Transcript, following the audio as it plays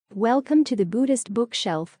Welcome to the Buddhist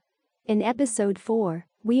bookshelf. In episode 4,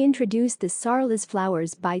 we introduce the Sorrowless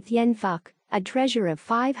Flowers by Thien Phuc, a treasure of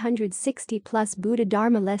 560+ Buddha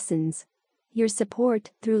Dharma lessons. Your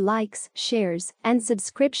support, through likes, shares, and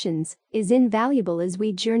subscriptions, is invaluable as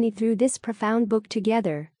we journey through this profound book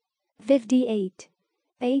together. 58.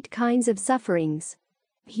 8 kinds of sufferings.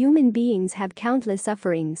 Human beings have countless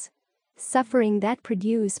sufferings. Suffering that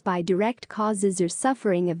produce by direct causes or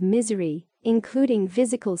suffering of misery, including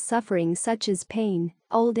physical suffering such as pain,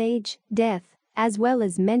 old age, death, as well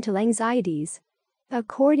as mental anxieties.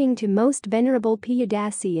 According to most Venerable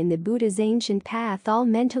Piyadasi in the Buddha's ancient path, all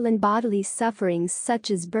mental and bodily sufferings such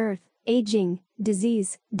as birth, aging,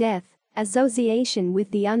 disease, death, association with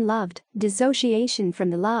the unloved, dissociation from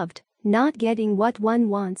the loved, not getting what one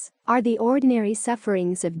wants, are the ordinary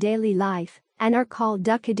sufferings of daily life, and are called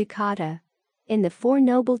dukkha dukkata. In the Four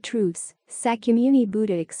Noble Truths, Sakyamuni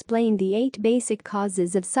Buddha explained the 8 basic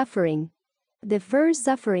causes of suffering. The first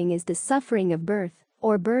suffering is the suffering of birth,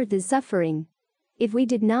 or birth is suffering. If we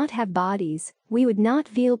did not have bodies, we would not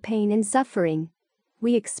feel pain and suffering.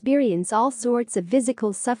 We experience all sorts of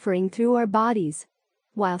physical suffering through our bodies.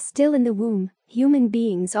 While still in the womb, human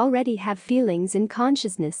beings already have feelings and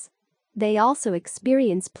consciousness. They also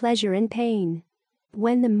experience pleasure and pain.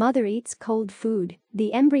 When the mother eats cold food,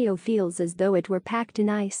 the embryo feels as though it were packed in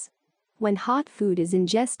ice. When hot food is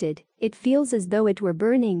ingested, it feels as though it were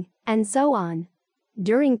burning, and so on.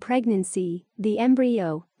 During pregnancy, the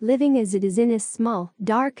embryo, living as it is in a small,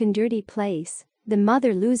 dark and dirty place, the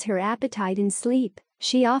mother loses her appetite and sleep,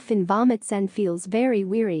 she often vomits and feels very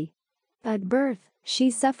weary. At birth, she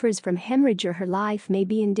suffers from hemorrhage or her life may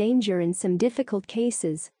be in danger in some difficult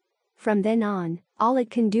cases. From then on, all it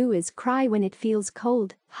can do is cry when it feels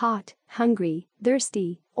cold, hot, hungry,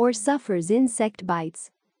 thirsty, or suffers insect bites.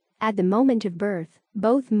 At the moment of birth,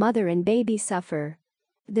 both mother and baby suffer.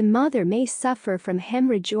 The mother may suffer from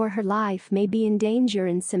hemorrhage or her life may be in danger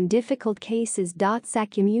in some difficult cases.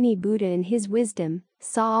 Sakyamuni Buddha in his wisdom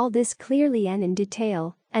saw all this clearly and in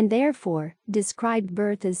detail, and therefore described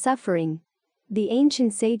birth as suffering. The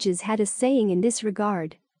ancient sages had a saying in this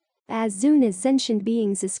regard. As soon as sentient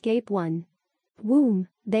beings escape one womb,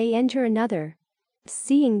 they enter another.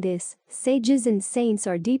 Seeing this, sages and saints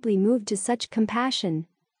are deeply moved to such compassion.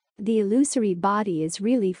 The illusory body is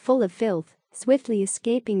really full of filth. Swiftly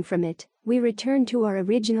escaping from it, we return to our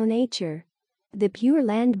original nature. The Pure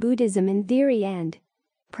Land Buddhism in theory and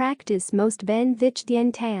practice most Ven Thich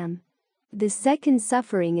Thien Tam. The second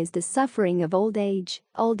suffering is the suffering of old age.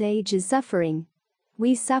 Old age is suffering.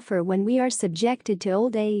 We suffer when we are subjected to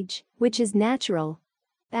old age, which is natural.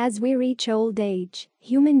 As we reach old age,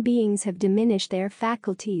 human beings have diminished their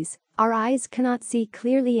faculties, our eyes cannot see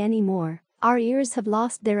clearly anymore, our ears have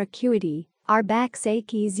lost their acuity, our backs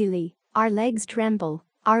ache easily, our legs tremble,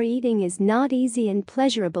 our eating is not easy and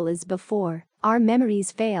pleasurable as before, our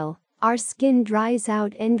memories fail, our skin dries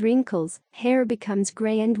out and wrinkles, hair becomes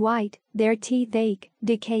gray and white, their teeth ache,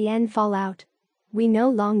 decay and fall out. We no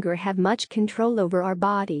longer have much control over our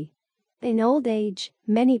body. In old age,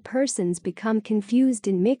 many persons become confused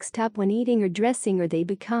and mixed up when eating or dressing, or they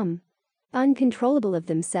become uncontrollable of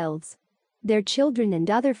themselves. Their children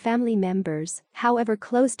and other family members, however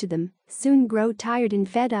close to them, soon grow tired and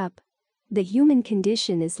fed up. The human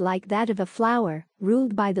condition is like that of a flower,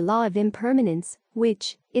 ruled by the law of impermanence,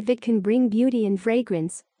 which, if it can bring beauty and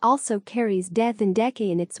fragrance, also carries death and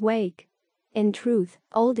decay in its wake. In truth,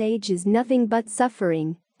 old age is nothing but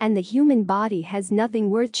suffering, and the human body has nothing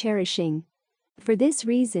worth cherishing. For this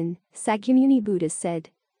reason, Sakyamuni Buddha said,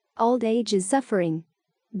 old age is suffering.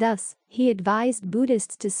 Thus, he advised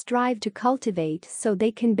Buddhists to strive to cultivate so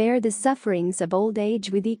they can bear the sufferings of old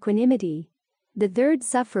age with equanimity. The third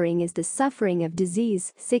suffering is the suffering of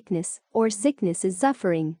disease, sickness, or sickness is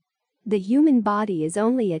suffering. The human body is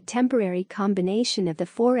only a temporary combination of the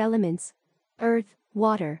 4 elements: earth,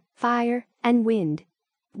 water, fire, and wind.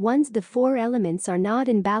 Once the 4 elements are not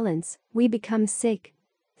in balance, we become sick.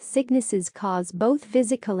 Sicknesses cause both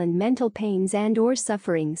physical and mental pains and/or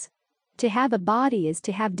sufferings. To have a body is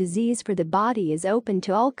to have disease, for the body is open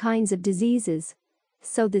to all kinds of diseases.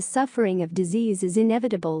 So the suffering of disease is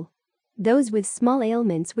inevitable. Those with small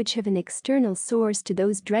ailments which have an external source to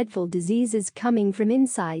those dreadful diseases coming from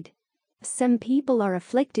inside. Some people are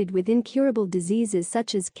afflicted with incurable diseases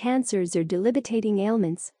such as cancers or debilitating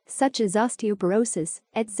ailments, such as osteoporosis,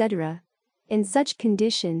 etc. In such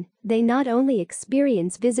condition, they not only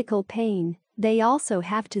experience physical pain, they also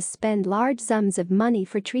have to spend large sums of money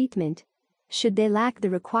for treatment. Should they lack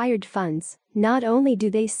the required funds, not only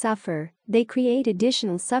do they suffer, they create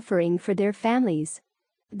additional suffering for their families.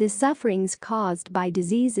 The sufferings caused by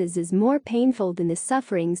diseases is more painful than the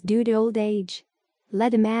sufferings due to old age.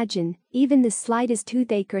 Let's imagine, even the slightest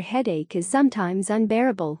toothache or headache is sometimes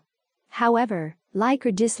unbearable. However, like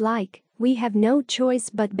or dislike, we have no choice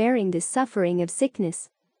but bearing the suffering of sickness.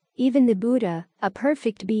 Even the Buddha, a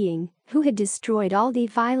perfect being, who had destroyed all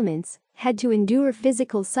defilements, had to endure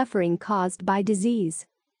physical suffering caused by disease.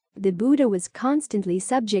 The Buddha was constantly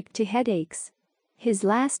subject to headaches. His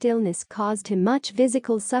last illness caused him much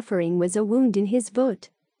physical suffering was a wound in his foot.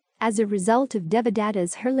 As a result of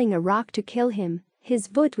Devadatas hurling a rock to kill him, his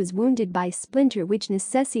foot was wounded by a splinter which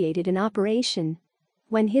necessitated an operation.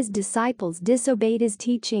 When his disciples disobeyed his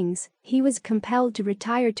teachings, he was compelled to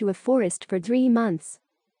retire to a forest for 3 months.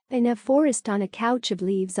 In a forest on a couch of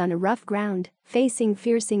leaves on a rough ground, facing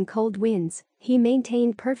fierce cold winds, he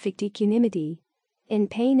maintained perfect equanimity. In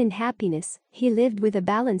pain and happiness, he lived with a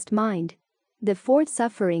balanced mind. The fourth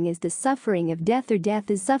suffering is the suffering of death, or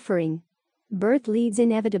death is suffering. Birth leads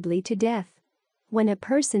inevitably to death. When a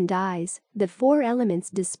person dies, the 4 elements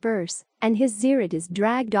disperse, and his spirit is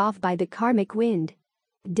dragged off by the karmic wind.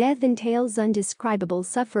 Death entails undescribable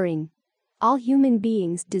suffering. All human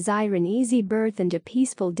beings desire an easy birth and a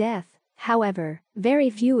peaceful death, however,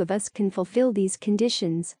 very few of us can fulfill these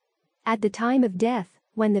conditions. At the time of death,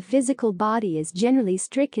 when the physical body is generally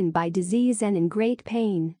stricken by disease and in great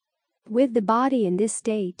pain. With the body in this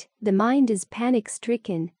state, the mind is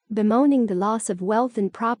panic-stricken, bemoaning the loss of wealth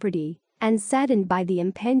and property, and saddened by the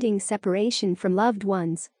impending separation from loved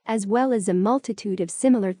ones, as well as a multitude of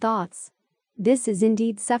similar thoughts. This is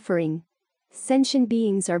indeed suffering. Sentient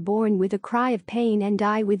beings are born with a cry of pain and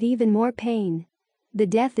die with even more pain. The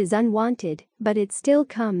death is unwanted, but it still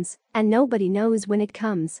comes, and nobody knows when it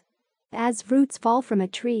comes. As fruits fall from a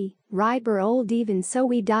tree, ripe or old, even so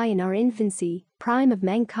we die in our infancy, prime of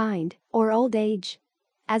mankind, or old age.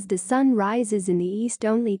 As the sun rises in the east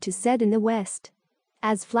only to set in the west.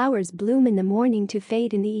 As flowers bloom in the morning to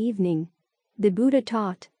fade in the evening. The Buddha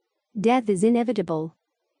taught. Death is inevitable.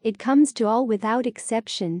 It comes to all without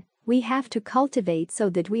exception. We have to cultivate so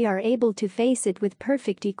that we are able to face it with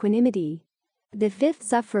perfect equanimity. The fifth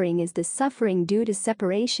suffering is the suffering due to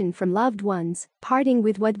separation from loved ones, parting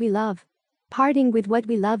with what we love. Parting with what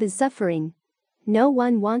we love is suffering. No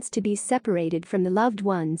one wants to be separated from the loved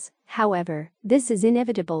ones, however, this is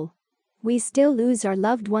inevitable. We still lose our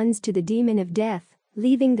loved ones to the demon of death,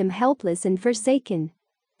 leaving them helpless and forsaken.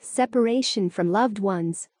 Separation from loved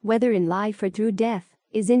ones, whether in life or through death,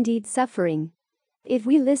 is indeed suffering. If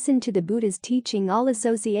we listen to the Buddha's teaching, all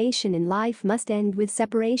association in life must end with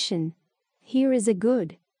separation. Here is a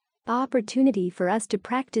good opportunity for us to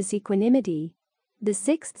practice equanimity. The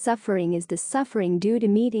sixth suffering is the suffering due to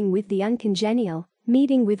meeting with the uncongenial,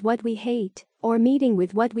 meeting with what we hate, or meeting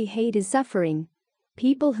with what we hate is suffering.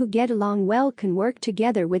 People who get along well can work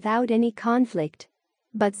together without any conflict.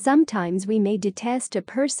 But sometimes we may detest a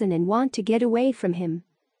person and want to get away from him.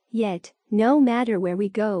 Yet, no matter where we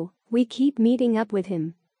go, we keep meeting up with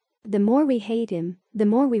him. The more we hate him, the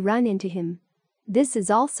more we run into him. This is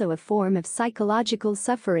also a form of psychological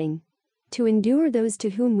suffering. To endure those to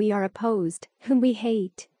whom we are opposed, whom we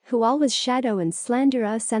hate, who always shadow and slander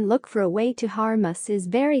us and look for a way to harm us is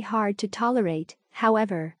very hard to tolerate.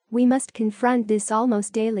 However, we must confront this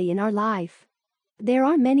almost daily in our life. There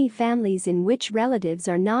are many families in which relatives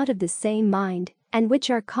are not of the same mind, and which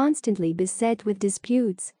are constantly beset with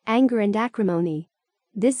disputes, anger and acrimony.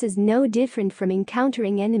 This is no different from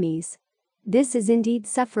encountering enemies. This is indeed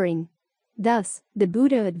suffering. Thus, the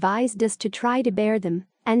Buddha advised us to try to bear them,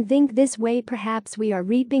 and think this way perhaps we are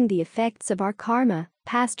reaping the effects of our karma,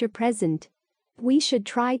 past or present. We should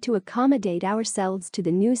try to accommodate ourselves to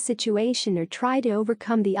the new situation or try to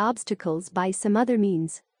overcome the obstacles by some other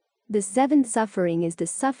means. The seventh suffering is the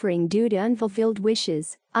suffering due to unfulfilled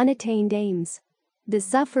wishes, unattained aims. The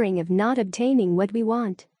suffering of not obtaining what we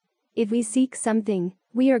want. If we seek something,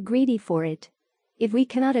 we are greedy for it. If we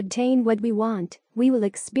cannot obtain what we want, we will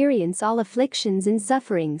experience all afflictions and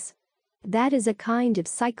sufferings. That is a kind of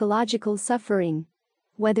psychological suffering.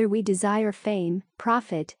 Whether we desire fame,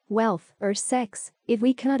 profit, wealth, or sex, if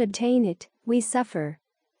we cannot obtain it, we suffer.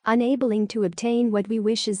 Unable to obtain what we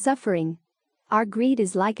wish is suffering. Our greed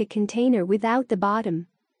is like a container without the bottom.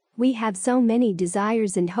 We have so many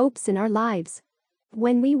desires and hopes in our lives.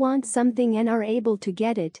 When we want something and are able to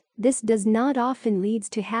get it, this does not often lead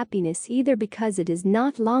to happiness either, because it is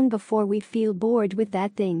not long before we feel bored with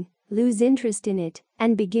that thing, lose interest in it,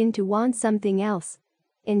 and begin to want something else.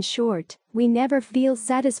 In short, we never feel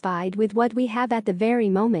satisfied with what we have at the very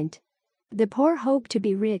moment. The poor hope to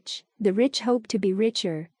be rich, the rich hope to be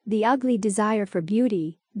richer, the ugly desire for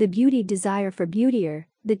beauty, the beauty desire for beautier,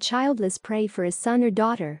 The childless pray for a son or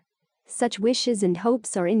daughter. Such wishes and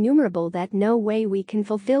hopes are innumerable that no way we can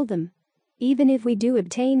fulfill them. Even if we do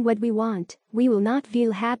obtain what we want, we will not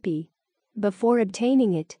feel happy. Before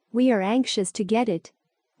obtaining it, we are anxious to get it.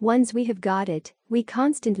 Once we have got it, we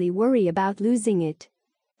constantly worry about losing it.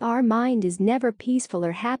 Our mind is never peaceful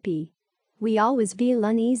or happy. We always feel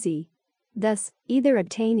uneasy. Thus, either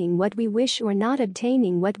obtaining what we wish or not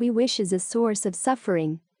obtaining what we wish is a source of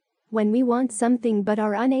suffering. When we want something but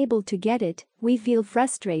are unable to get it, we feel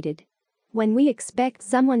frustrated. When we expect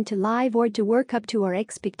someone to live or to work up to our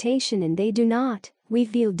expectation and they do not, we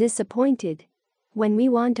feel disappointed. When we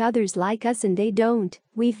want others like us and they don't,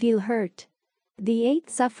 we feel hurt. The eighth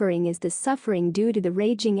suffering is the suffering due to the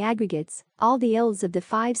raging aggregates, all the ills of the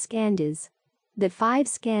five skandhas. The five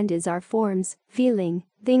skandhas are forms, feeling,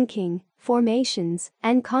 thinking, formations,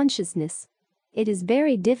 and consciousness. It is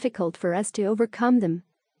very difficult for us to overcome them.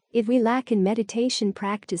 If we lack in meditation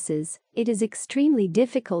practices, it is extremely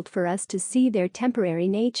difficult for us to see their temporary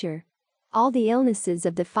nature. All the illnesses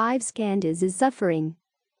of the five skandhas is suffering.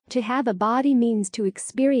 To have a body means to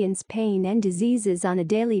experience pain and diseases on a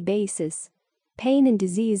daily basis. Pain and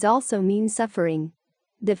disease also mean suffering.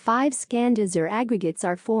 The five skandhas or aggregates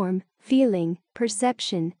are form, feeling,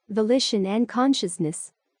 perception, volition and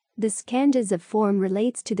consciousness. The skandhas of form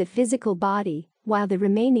relates to the physical body, while the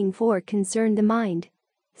remaining four concern the mind.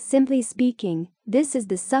 Simply speaking, this is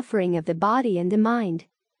the suffering of the body and the mind.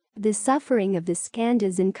 The suffering of the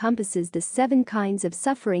skandhas encompasses the 7 kinds of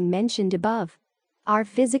suffering mentioned above. Our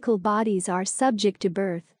physical bodies are subject to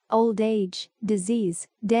birth, old age, disease,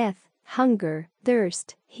 death, hunger,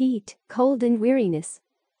 thirst, heat, cold and weariness.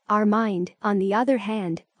 Our mind, on the other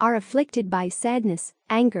hand, are afflicted by sadness,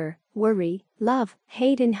 anger, worry, love,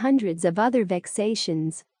 hate and hundreds of other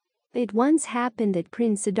vexations. It once happened that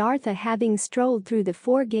Prince Siddhartha, having strolled through the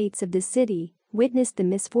 4 gates of the city, witnessed the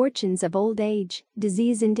misfortunes of old age,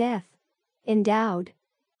 disease and death. Endowed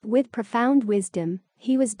with profound wisdom,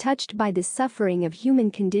 he was touched by the suffering of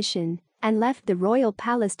human condition and left the royal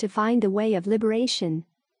palace to find the way of liberation.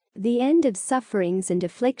 The end of sufferings and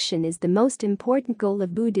affliction is the most important goal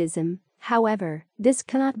of Buddhism. However, this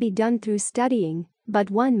cannot be done through studying, but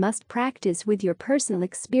one must practice with your personal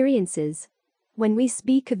experiences. When we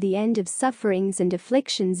speak of the end of sufferings and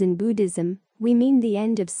afflictions in Buddhism, we mean the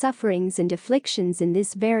end of sufferings and afflictions in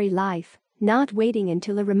this very life, not waiting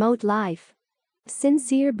until a remote life.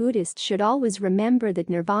 Sincere Buddhists should always remember that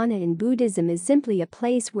nirvana in Buddhism is simply a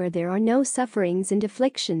place where there are no sufferings and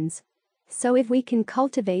afflictions. So if we can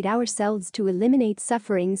cultivate ourselves to eliminate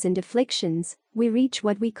sufferings and afflictions, we reach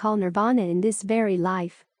what we call nirvana in this very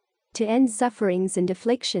life. To end sufferings and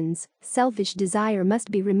afflictions, selfish desire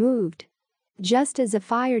must be removed. Just as a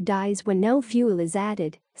fire dies when no fuel is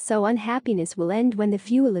added, so unhappiness will end when the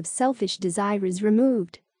fuel of selfish desire is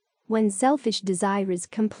removed. When selfish desire is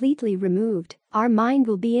completely removed, our mind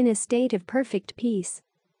will be in a state of perfect peace.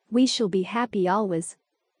 We shall be happy always.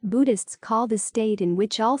 Buddhists call the state in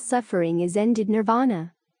which all suffering is ended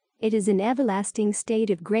nirvana. It is an everlasting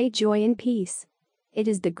state of great joy and peace. It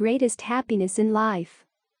is the greatest happiness in life.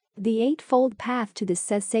 The Eightfold Path to the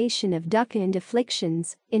cessation of dukkha and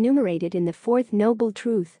afflictions, enumerated in the Fourth Noble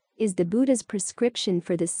Truth, is the Buddha's prescription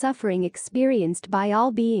for the suffering experienced by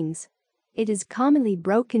all beings. It is commonly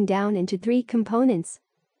broken down into 3 components: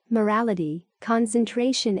 morality,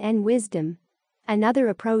 concentration and wisdom. Another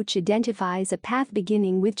approach identifies a path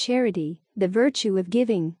beginning with charity, the virtue of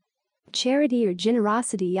giving. Charity or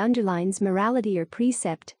generosity underlines morality or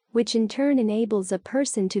precept, which in turn enables a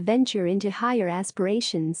person to venture into higher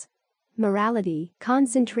aspirations. Morality,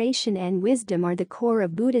 concentration and wisdom are the core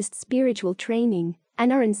of Buddhist spiritual training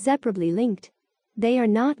and are inseparably linked. They are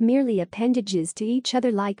not merely appendages to each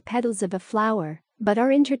other like petals of a flower, but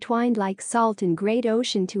are intertwined like salt in great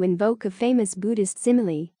ocean, to invoke a famous Buddhist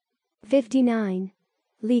simile. 59.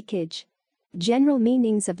 Leakage. General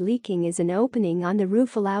meanings of leaking is an opening on the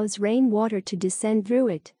roof allows rainwater to descend through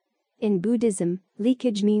it. In Buddhism,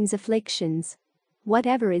 leakage means afflictions.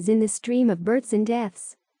 Whatever is in the stream of births and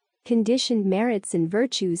deaths. Conditioned merits and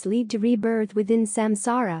virtues lead to rebirth within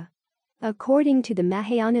samsara. According to the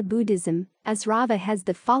Mahayana Buddhism, asrava has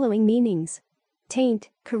the following meanings: taint,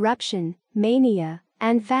 corruption, mania,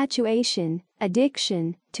 infatuation,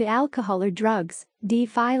 addiction to alcohol or drugs,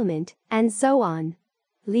 defilement, and so on.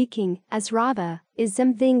 Leaking, asrava, is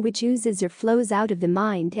something which oozes or flows out of the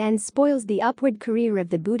mind and spoils the upward career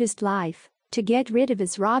of the Buddhist life. To get rid of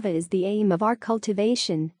asrava is the aim of our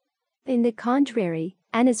cultivation. In the contrary,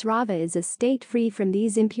 anasrava is a state free from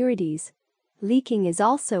these impurities. Leaking is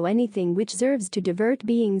also anything which serves to divert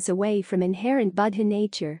beings away from inherent Buddha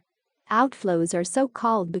nature. Outflows are so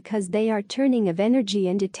called because they are turning of energy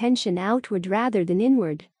and attention outward rather than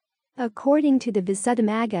inward. According to the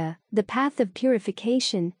Visuddhimagga, the path of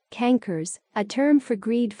purification, cankers, a term for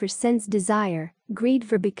greed for sense desire, greed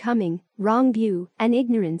for becoming, wrong view, and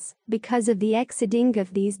ignorance, because of the exiting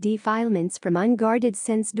of these defilements from unguarded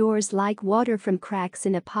sense doors like water from cracks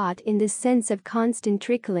in a pot in the sense of constant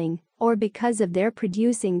trickling, or because of their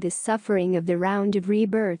producing this suffering of the round of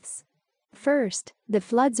rebirths. First, the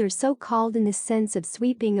floods are so called in the sense of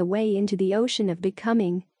sweeping away into the ocean of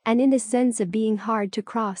becoming, and in the sense of being hard to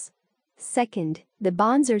cross. Second, the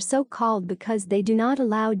bonds are so called because they do not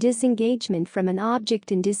allow disengagement from an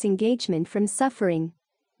object and disengagement from suffering.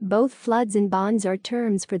 Both floods and bonds are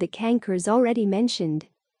terms for the cankers already mentioned.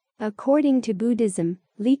 According to Buddhism,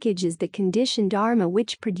 leakage is the conditioned Dharma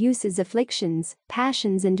which produces afflictions,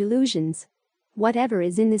 passions and delusions. Whatever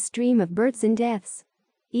is in the stream of births and deaths.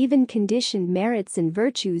 Even conditioned merits and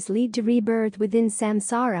virtues lead to rebirth within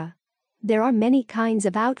samsara. There are many kinds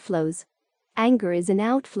of outflows. Anger is an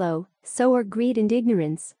outflow, so are greed and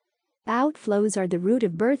ignorance. Outflows are the root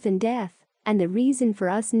of birth and death, and the reason for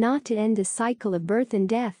us not to end the cycle of birth and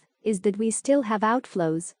death is that we still have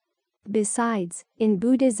outflows. Besides, in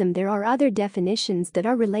Buddhism there are other definitions that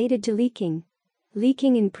are related to leaking.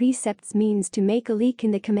 Leaking in precepts means to make a leak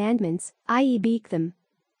in the commandments, i.e. break them.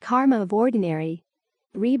 Karma of ordinary.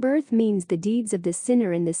 Rebirth means the deeds of the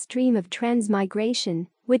sinner in the stream of transmigration,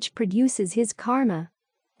 which produces his karma.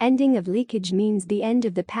 Ending of leakage means the end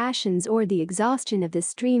of the passions or the exhaustion of the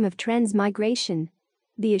stream of transmigration.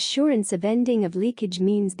 The assurance of ending of leakage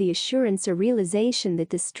means the assurance or realization that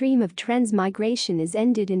the stream of transmigration is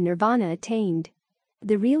ended and nirvana attained.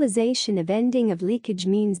 The realization of ending of leakage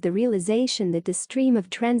means the realization that the stream of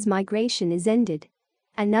transmigration is ended.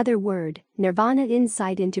 Another word, nirvana,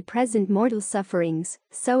 insight into present mortal sufferings,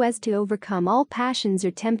 so as to overcome all passions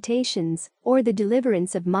or temptations, or the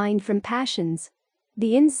deliverance of mind from passions.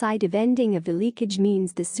 The insight of ending of the leakage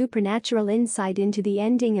means the supernatural insight into the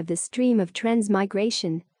ending of the stream of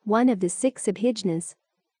transmigration, one of the 6 abhijnas.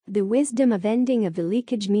 The wisdom of ending of the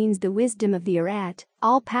leakage means the wisdom of the erudite,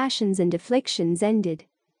 all passions and afflictions ended.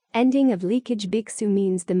 Ending of leakage bhikkhu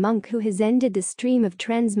means the monk who has ended the stream of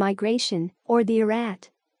transmigration, or the erudite.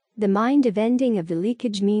 The mind of ending of the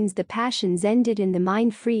leakage means the passions ended and the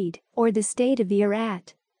mind freed, or the state of the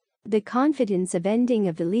erudite. The confidence of ending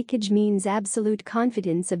of the leakage means absolute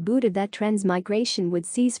confidence of Buddha that transmigration would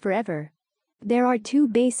cease forever. There are 2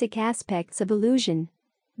 basic aspects of illusion.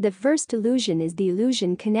 The first illusion is the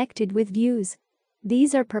illusion connected with views.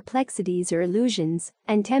 These are perplexities or illusions,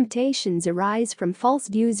 and temptations arise from false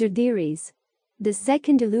views or theories. The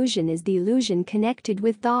second illusion is the illusion connected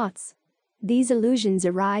with thoughts. These illusions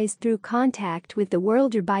arise through contact with the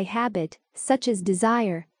world or by habit, such as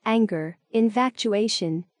desire, anger,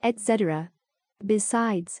 infatuation, etc.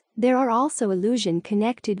 Besides, there are also illusion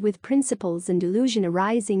connected with principles and illusion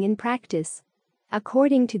arising in practice.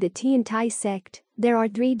 According to the Thien Phuc sect, there are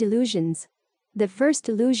 3 delusions. The first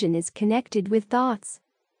illusion is connected with thoughts.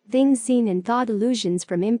 Things seen and thought illusions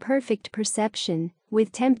from imperfect perception,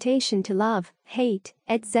 with temptation to love, hate,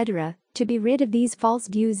 etc. To be rid of these false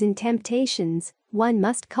views and temptations, one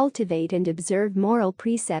must cultivate and observe moral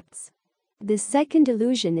precepts. The second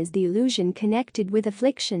illusion is the illusion connected with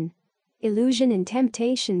affliction. Illusion and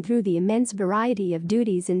temptation through the immense variety of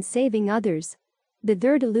duties in saving others. The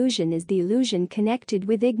third illusion is the illusion connected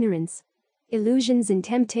with ignorance. Illusions and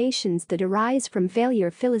temptations that arise from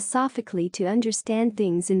failure philosophically to understand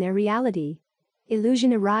things in their reality.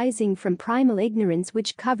 Illusion arising from primal ignorance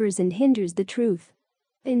which covers and hinders the truth.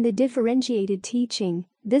 In the differentiated teaching,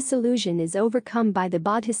 this illusion is overcome by the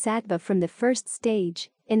bodhisattva from the first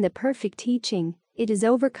stage. In the perfect teaching, it is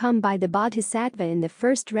overcome by the bodhisattva in the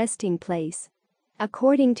first resting place.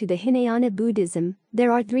 According to the Hinayana Buddhism,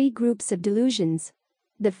 there are 3 groups of delusions.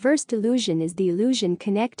 The first illusion is the illusion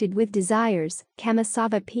connected with desires,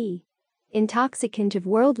 kamasavapi, intoxicant of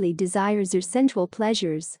worldly desires or sensual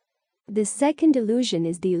pleasures. The second illusion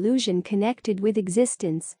is the illusion connected with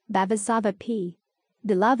existence, bhavasavapi,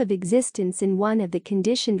 the love of existence in one of the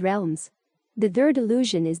conditioned realms. The third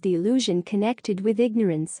illusion is the illusion connected with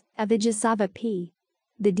ignorance, avijjasavapi,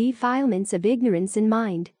 the defilements of ignorance in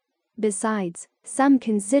mind. Besides, some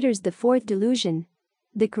considers the fourth delusion,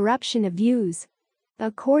 the corruption of views.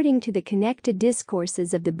 According to the connected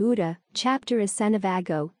discourses of the Buddha, chapter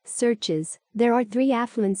Asanavago, searches, there are 3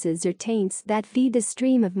 affluences or taints that feed the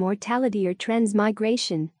stream of mortality or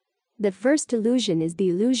transmigration. The first illusion is the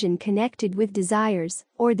illusion connected with desires,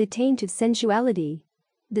 or the taint of sensuality.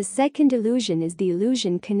 The second illusion is the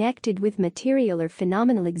illusion connected with material or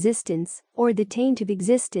phenomenal existence, or the taint of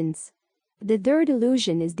existence. The third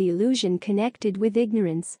illusion is the illusion connected with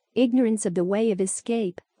ignorance, ignorance of the way of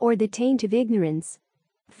escape, or the taint of ignorance.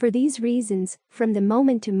 For these reasons, from the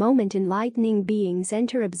moment to moment enlightening beings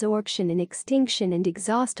enter absorption and extinction and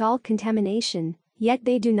exhaust all contamination, yet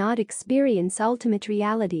they do not experience ultimate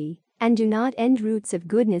reality, and do not end roots of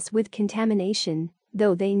goodness with contamination,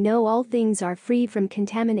 though they know all things are free from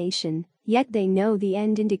contamination, yet they know the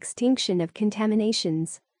end and extinction of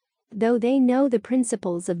contaminations. Though they know the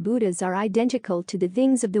principles of Buddhas are identical to the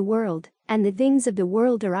things of the world, and the things of the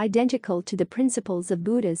world are identical to the principles of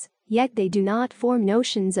Buddhas, yet they do not form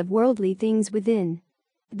notions of worldly things within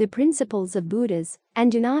the principles of Buddhas,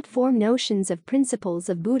 and do not form notions of principles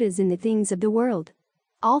of Buddhas in the things of the world.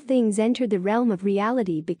 All things enter the realm of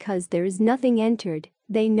reality because there is nothing entered.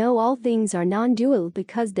 They know all things are non-dual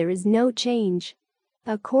because there is no change.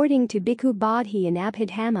 According to Bhikkhu Bodhi and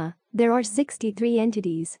Abhidhamma, there are 63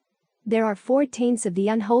 entities. There are 4 taints of the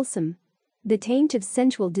unwholesome: the taint of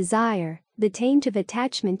sensual desire, the taint of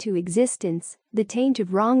attachment to existence, the taint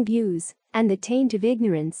of wrong views, and the taint of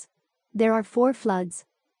ignorance. There are 4 floods: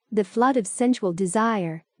 the flood of sensual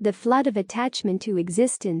desire, the flood of attachment to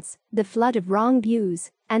existence, the flood of wrong views,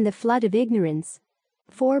 and the flood of ignorance.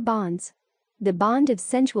 4 bonds: the bond of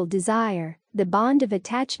sensual desire, the bond of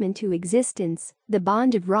attachment to existence, the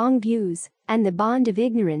bond of wrong views, and the bond of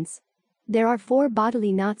ignorance. There are 4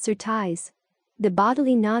 bodily knots or ties: the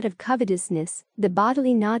bodily knot of covetousness, the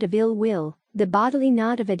bodily knot of ill will, the bodily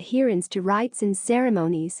knot of adherence to rites and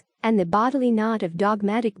ceremonies, and the bodily knot of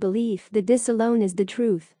dogmatic belief that this alone is the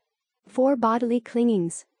truth. 4 bodily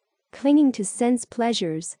clingings: clinging to sense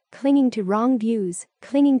pleasures, clinging to wrong views,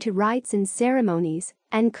 clinging to rites and ceremonies,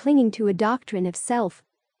 and clinging to a doctrine of self.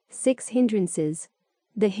 6 hindrances: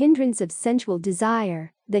 the hindrance of sensual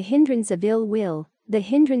desire, the hindrance of ill will, the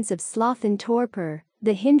hindrance of sloth and torpor,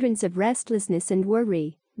 the hindrance of restlessness and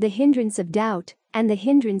worry, the hindrance of doubt, and the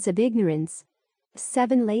hindrance of ignorance.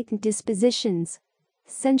 7 latent dispositions: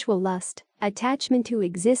 sensual lust, attachment to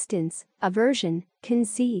existence, aversion,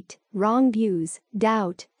 conceit, wrong views,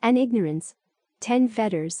 doubt, and ignorance. 10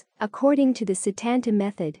 fetters, according to the Siddhanta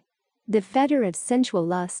method: the fetter of sensual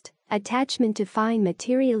lust, attachment to fine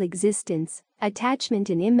material existence, attachment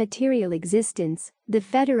in immaterial existence, the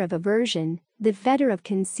fetter of aversion, the fetter of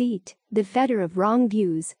conceit, the fetter of wrong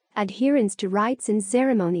views, adherence to rites and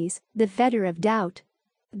ceremonies, the fetter of doubt,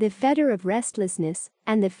 the fetter of restlessness,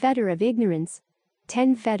 and the fetter of ignorance.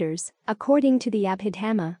 10 fetters, according to the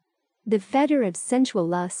Abhidhamma: the fetter of sensual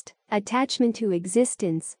lust, attachment to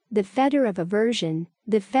existence, the fetter of aversion,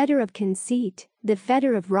 the fetter of conceit, the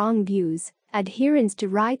fetter of wrong views, adherence to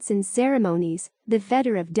rites and ceremonies, the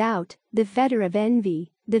fetter of doubt, the fetter of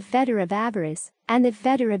envy, the fetter of avarice, and the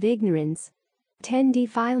fetter of ignorance. 10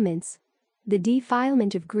 defilements: the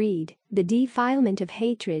defilement of greed, the defilement of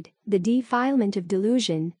hatred, the defilement of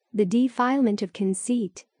delusion, the defilement of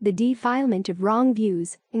conceit, the defilement of wrong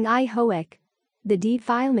views, Ngai Hoek, the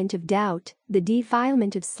defilement of doubt, the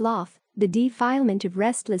defilement of sloth, the defilement of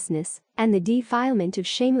restlessness, and the defilement of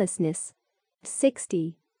shamelessness.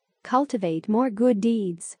 60. Cultivate more good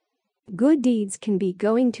deeds. Good deeds can be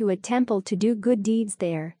going to a temple to do good deeds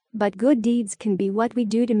there, but good deeds can be what we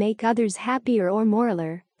do to make others happier or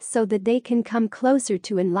moraler, so that they can come closer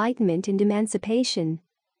to enlightenment and emancipation.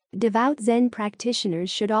 Devout Zen practitioners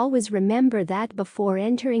should always remember that before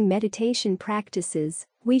entering meditation practices,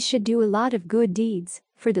 we should do a lot of good deeds,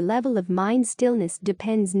 for the level of mind stillness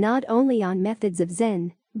depends not only on methods of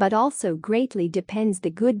Zen, but also greatly depends the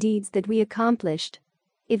good deeds that we accomplished.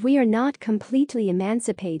 If we are not completely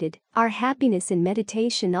emancipated, our happiness in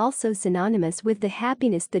meditation also synonymous with the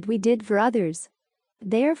happiness that we did for others.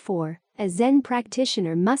 Therefore, a Zen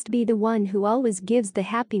practitioner must be the one who always gives the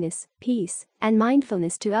happiness, peace, and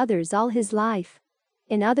mindfulness to others all his life.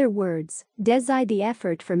 In other words, despite the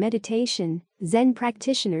effort for meditation, Zen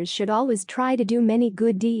practitioners should always try to do many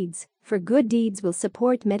good deeds, for good deeds will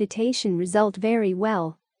support meditation result very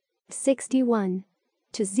well. 61.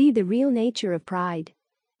 To see the real nature of pride.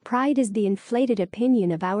 Pride is the inflated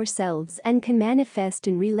opinion of ourselves and can manifest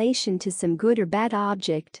in relation to some good or bad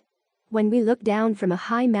object. When we look down from a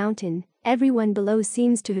high mountain, everyone below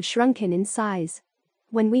seems to have shrunken in size.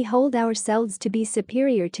 When we hold ourselves to be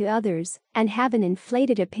superior to others and have an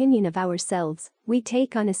inflated opinion of ourselves, we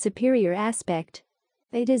take on a superior aspect.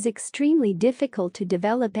 It is extremely difficult to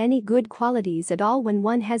develop any good qualities at all when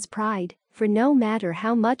one has pride, for no matter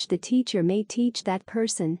how much the teacher may teach that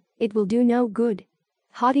person, it will do no good.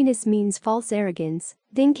 Haughtiness means false arrogance,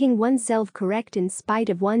 thinking oneself correct in spite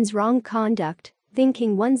of one's wrong conduct,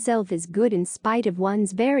 thinking oneself is good in spite of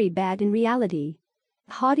one's very bad in reality.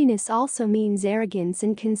 Haughtiness also means arrogance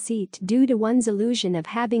and conceit due to one's illusion of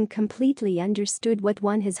having completely understood what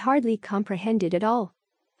one has hardly comprehended at all.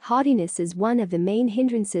 Haughtiness is one of the main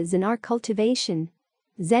hindrances in our cultivation.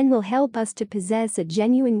 Zen will help us to possess a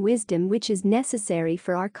genuine wisdom which is necessary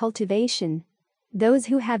for our cultivation. Those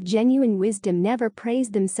who have genuine wisdom never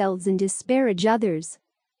praise themselves and disparage others.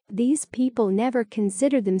 These people never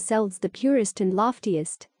consider themselves the purest and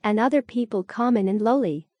loftiest, and other people common and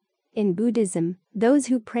lowly. In Buddhism, those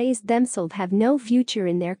who praise themselves have no future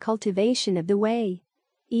in their cultivation of the way.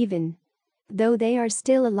 Even though they are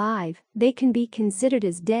still alive, they can be considered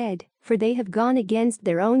as dead, for they have gone against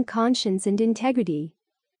their own conscience and integrity.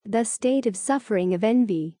 The state of suffering of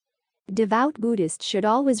envy. Devout Buddhists should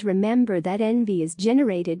always remember that envy is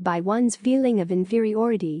generated by one's feeling of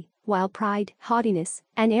inferiority, while pride, haughtiness,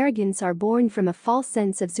 and arrogance are born from a false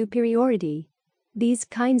sense of superiority. These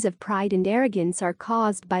kinds of pride and arrogance are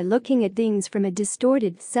caused by looking at things from a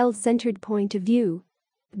distorted, self-centered point of view.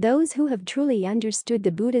 Those who have truly understood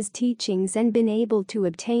the Buddha's teachings and been able to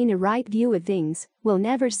obtain a right view of things will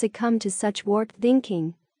never succumb to such warped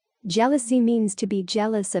thinking. Jealousy means to be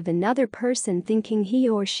jealous of another person thinking he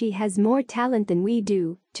or she has more talent than we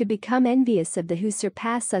do, to become envious of those who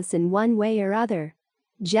surpass us in one way or other.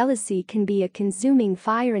 Jealousy can be a consuming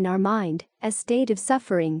fire in our mind, a state of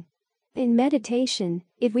suffering. In meditation,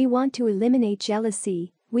 if we want to eliminate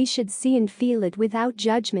jealousy, we should see and feel it without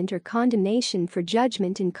judgment or condemnation, for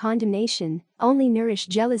judgment and condemnation only nourish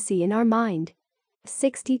jealousy in our mind.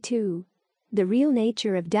 62. The real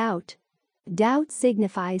nature of doubt. Doubt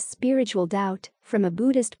signifies spiritual doubt. From a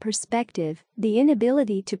Buddhist perspective, the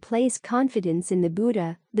inability to place confidence in the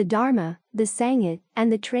Buddha, the Dharma, the Sangha,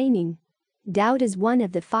 and the training. Doubt is one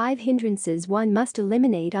of the 5 hindrances one must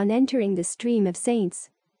eliminate on entering the stream of saints.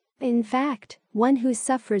 In fact, one who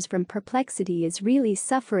suffers from perplexity is really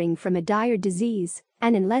suffering from a dire disease,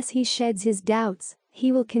 and unless he sheds his doubts,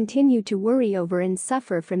 he will continue to worry over and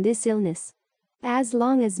suffer from this illness. As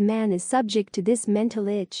long as man is subject to this mental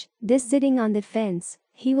itch, this sitting on the fence,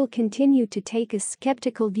 he will continue to take a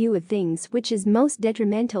skeptical view of things, which is most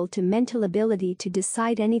detrimental to mental ability to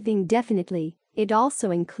decide anything definitely. It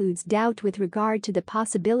also includes doubt with regard to the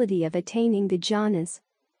possibility of attaining the jhanas.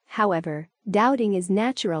 However, doubting is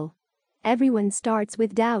natural. Everyone starts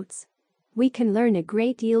with doubts. We can learn a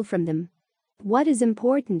great deal from them. What is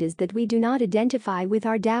important is that we do not identify with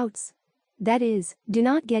our doubts. That is, do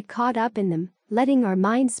not get caught up in them, letting our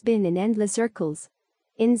mind spin in endless circles.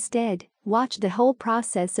 Instead, watch the whole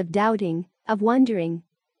process of doubting, of wondering.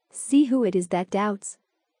 See who it is that doubts.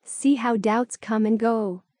 See how doubts come and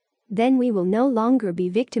go. Then we will no longer be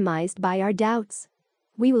victimized by our doubts.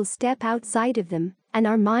 We will step outside of them, and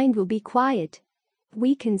our mind will be quiet.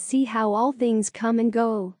 We can see how all things come and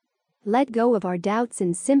go. Let go of our doubts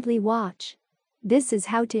and simply watch. This is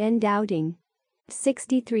how to end doubting.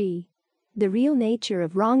 63. The real nature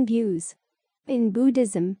of wrong views. In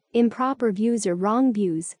Buddhism, improper views or wrong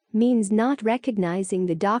views means not recognizing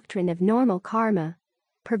the doctrine of normal karma.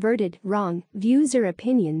 Perverted, wrong views or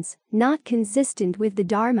opinions, not consistent with the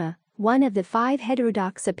Dharma, one of the 5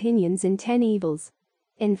 heterodox opinions and 10 evils.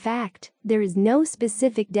 In fact, there is no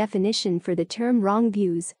specific definition for the term wrong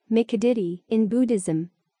views, mikaditi, in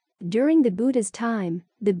Buddhism. During the Buddha's time,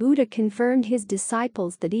 the Buddha confirmed his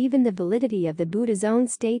disciples that even the validity of the Buddha's own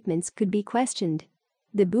statements could be questioned.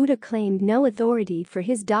 The Buddha claimed no authority for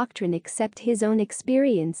his doctrine except his own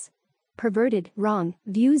experience. Perverted, wrong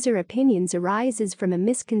views or opinions arises from a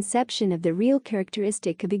misconception of the real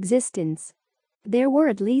characteristic of existence. There were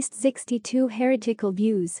at least 62 heretical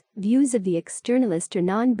views, views of the externalist or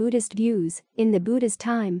non-Buddhist views, in the Buddha's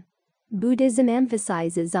time. Buddhism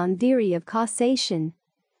emphasizes on theory of causation.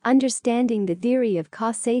 Understanding the theory of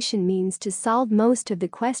causation means to solve most of the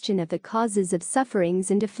question of the causes of sufferings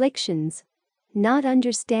and afflictions. Not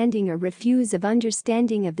understanding or refuse of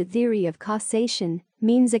understanding of the theory of causation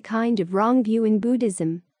means a kind of wrong view in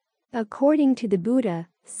Buddhism. According to the Buddha,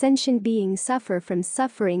 sentient beings suffer from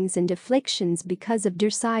sufferings and afflictions because of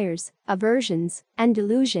desires, aversions, and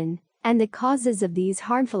delusion, and the causes of these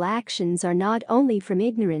harmful actions are not only from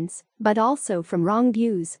ignorance, but also from wrong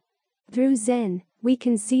views. Through Zen, we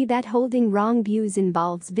can see that holding wrong views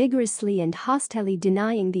involves vigorously and hostilely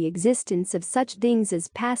denying the existence of such things as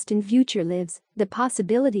past and future lives, the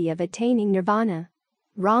possibility of attaining nirvana.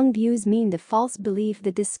 Wrong views mean the false belief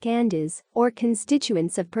that the skandhas, or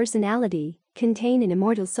constituents of personality, contain an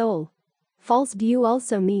immortal soul. False view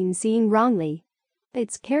also means seeing wrongly.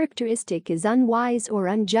 Its characteristic is unwise or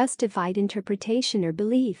unjustified interpretation or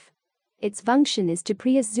belief. Its function is to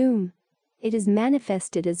preassume. It is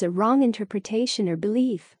manifested as a wrong interpretation or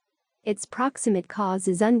belief. Its proximate cause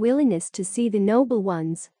is unwillingness to see the noble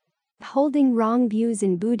ones. Holding wrong views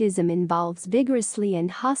in Buddhism involves vigorously and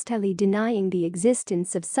hostilely denying the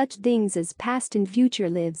existence of such things as past and future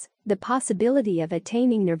lives, the possibility of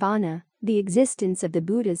attaining nirvana, the existence of the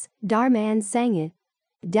Buddhas, Dharma and Sangha.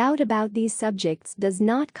 Doubt about these subjects does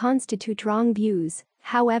not constitute wrong views.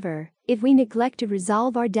 However, if we neglect to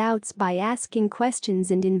resolve our doubts by asking questions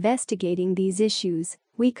and investigating these issues,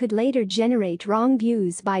 we could later generate wrong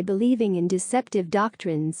views by believing in deceptive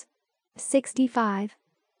doctrines. 65.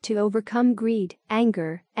 To overcome greed,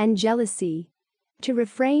 anger, and jealousy. To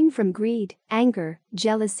refrain from greed, anger,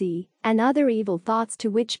 jealousy, and other evil thoughts to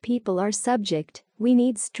which people are subject, we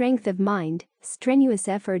need strength of mind, strenuous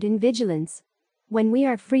effort and vigilance. When we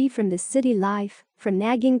are free from the city life, from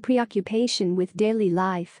nagging preoccupation with daily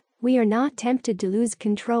life, we are not tempted to lose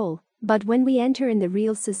control, but when we enter in the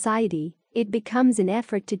real society, it becomes an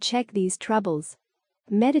effort to check these troubles.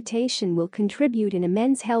 Meditation will contribute an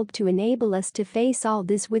immense help to enable us to face all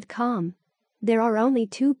this with calm. There are only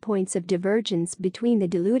 2 points of divergence between the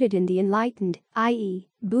deluded and the enlightened, i.e.,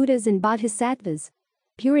 Buddhas and Bodhisattvas.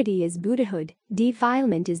 Purity is Buddhahood,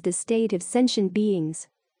 defilement is the state of sentient beings.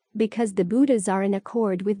 Because the Buddhas are in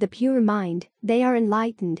accord with the pure mind, they are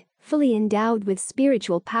enlightened, fully endowed with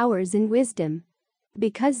spiritual powers and wisdom.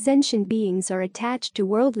 Because sentient beings are attached to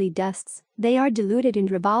worldly dusts, they are deluded and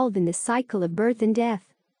revolve in the cycle of birth and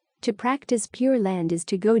death. To practice Pure Land is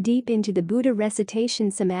to go deep into the Buddha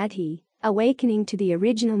recitation samadhi, awakening to the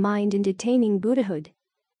original mind and attaining Buddhahood.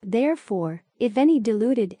 Therefore, if any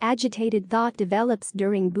deluded, agitated thought develops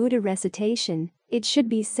during Buddha recitation, it should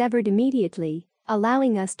be severed immediately,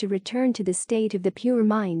 allowing us to return to the state of the pure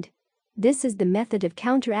mind. This is the method of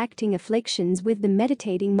counteracting afflictions with the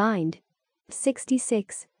meditating mind.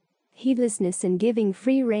 66. Heedlessness and giving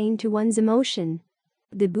free rein to one's emotion.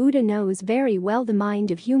 The Buddha knows very well the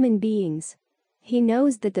mind of human beings. He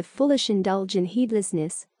knows that the foolish indulge in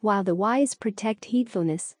heedlessness, while the wise protect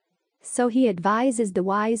heedfulness. So he advises the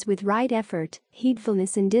wise with right effort,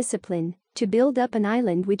 heedfulness and discipline, to build up an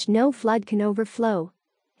island which no flood can overflow.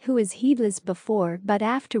 Who is heedless before but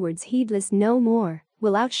afterwards heedless no more,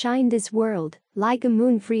 will outshine this world, like a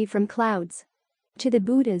moon free from clouds. To the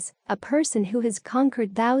Buddhas, a person who has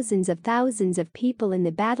conquered thousands of people in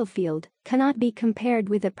the battlefield cannot be compared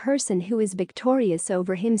with a person who is victorious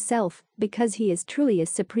over himself, because he is truly a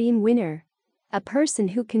supreme winner. A person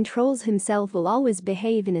who controls himself will always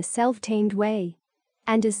behave in a self-tamed way.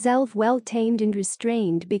 And a self well-tamed and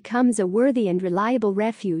restrained becomes a worthy and reliable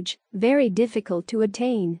refuge, very difficult to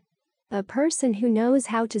attain. A person who knows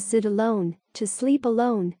how to sit alone, to sleep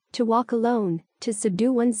alone, to walk alone, to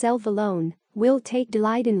subdue oneself alone, will take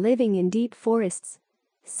delight in living in deep forests.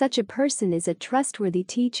 Such a person is a trustworthy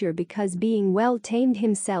teacher because being well-tamed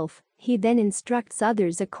himself, he then instructs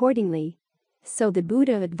others accordingly. So the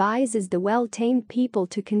Buddha advises the well-tamed people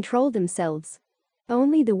to control themselves.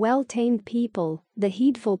 Only the well-tamed people, the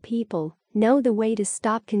heedful people, know the way to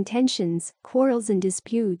stop contentions, quarrels and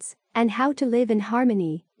disputes, and how to live in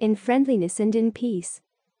harmony, in friendliness and in peace.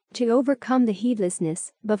 To overcome the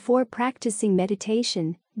heedlessness, before practicing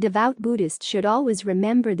meditation, devout Buddhists should always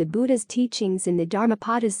remember the Buddha's teachings in the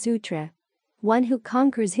Dharmapada Sutra. One who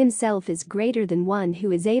conquers himself is greater than one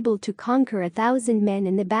who is able to conquer 1,000 men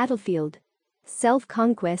in the battlefield.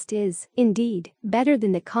 Self-conquest is, indeed, better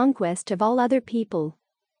than the conquest of all other people.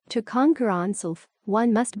 To conquer oneself,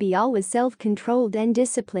 one must be always self-controlled and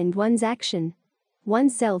disciplined one's action.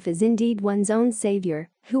 Oneself is indeed one's own savior,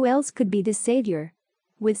 who else could be the savior?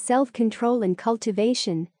 With self-control and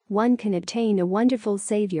cultivation, one can obtain a wonderful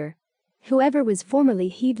savior. Whoever was formerly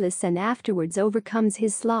heedless and afterwards overcomes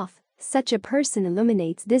his sloth, such a person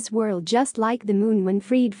illuminates this world just like the moon when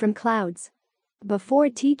freed from clouds. Before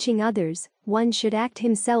teaching others, one should act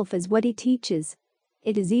himself as what he teaches.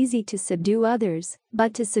 It is easy to subdue others,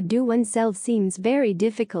 but to subdue oneself seems very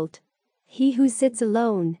difficult. He who sits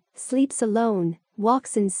alone, sleeps alone,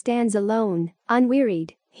 walks and stands alone,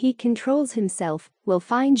 unwearied, he controls himself, will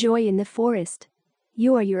find joy in the forest.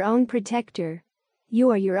 You are your own protector. You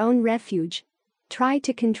are your own refuge. Try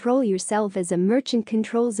to control yourself as a merchant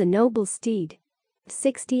controls a noble steed.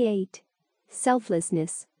 68.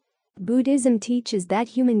 Selflessness. Buddhism teaches that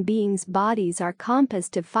human beings' bodies are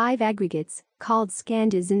composed of 5 aggregates, called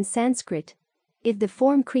skandhas in Sanskrit. If the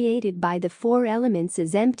form created by the 4 elements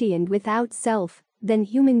is empty and without self, then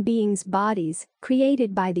human beings' bodies,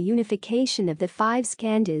 created by the unification of the 5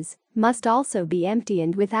 skandhas, must also be empty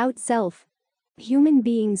and without self. Human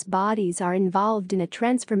beings' bodies are involved in a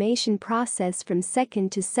transformation process from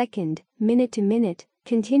second to second, minute to minute,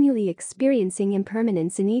 continually experiencing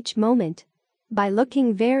impermanence in each moment. By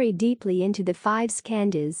looking very deeply into the 5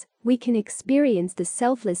 skandhas, we can experience the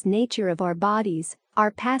selfless nature of our bodies,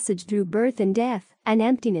 our passage through birth and death, and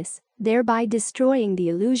emptiness, thereby destroying the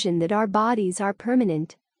illusion that our bodies are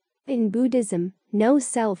permanent. In Buddhism, no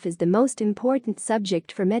self is the most important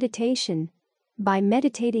subject for meditation. By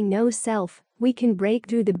meditating no self, we can break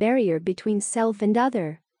through the barrier between self and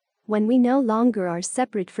other. When we no longer are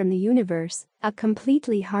separate from the universe, a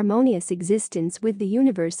completely harmonious existence with the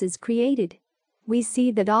universe is created. We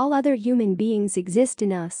see that all other human beings exist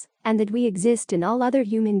in us, and that we exist in all other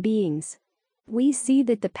human beings. We see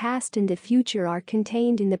that the past and the future are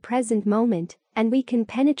contained in the present moment, and we can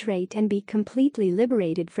penetrate and be completely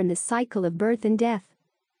liberated from the cycle of birth and death.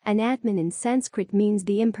 Anatman in Sanskrit means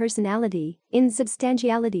the impersonality,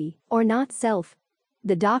 insubstantiality, or not self.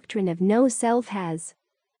 The doctrine of no self has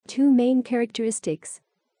two main characteristics: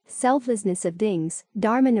 selflessness of things,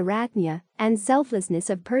 dharma-naratmya, and selflessness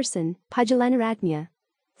of person, pujjala-naratmya.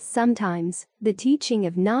 Sometimes, the teaching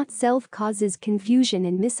of not self causes confusion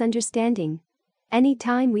and misunderstanding.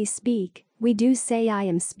 Anytime we speak, we do say I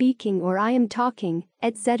am speaking or I am talking,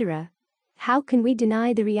 etc. How can we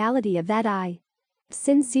deny the reality of that I?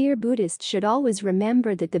 Sincere Buddhists should always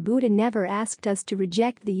remember that the Buddha never asked us to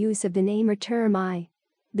reject the use of the name or term I.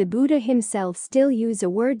 The Buddha himself still used a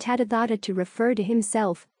word tathagata to refer to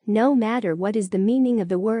himself. No matter what is the meaning of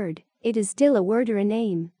the word, it is still a word or a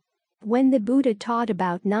name. When the Buddha taught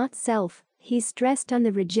about not self, he stressed on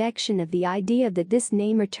the rejection of the idea that this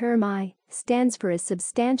name or term I stands for a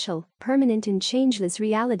substantial, permanent and changeless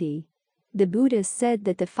reality. The Buddha said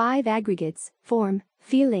that the five aggregates, form,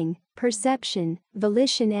 feeling, perception,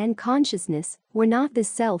 volition and consciousness, were not the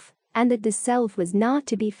self, and that the self was not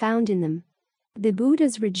to be found in them. The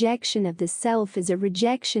Buddha's rejection of the self is a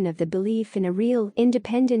rejection of the belief in a real,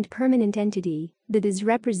 independent, permanent entity that is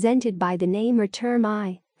represented by the name or term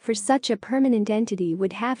I. For such a permanent entity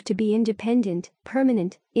would have to be independent,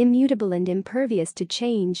 permanent, immutable and impervious to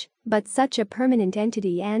change, but such a permanent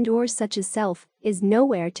entity and/or such a self is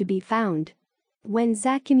nowhere to be found. When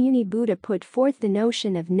Sakyamuni Buddha put forth the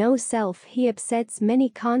notion of no self, he upsets many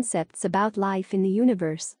concepts about life in the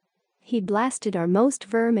universe. He blasted our most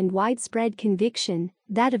firm and widespread conviction,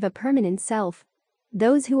 that of a permanent self.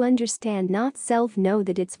 Those who understand not self know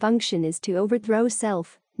that its function is to overthrow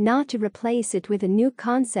self, not to replace it with a new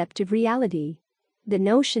concept of reality. The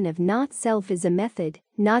notion of not self is a method,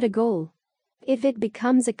 not a goal. If it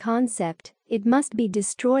becomes a concept, it must be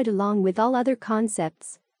destroyed along with all other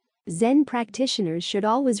concepts. Zen practitioners should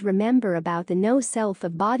always remember about the no self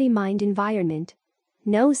of body-mind environment.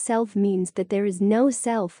 No self means that there is no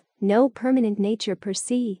self, no permanent nature per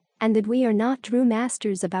se, and that we are not true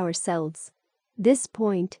masters of ourselves. This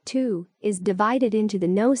point, too, is divided into the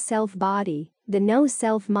no-self body, the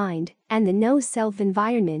no-self mind, and the no-self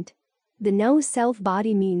environment. The no-self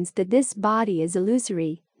body means that this body is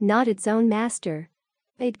illusory, not its own master.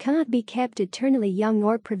 It cannot be kept eternally young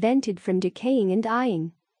or prevented from decaying and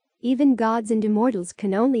dying. Even gods and immortals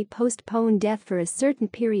can only postpone death for a certain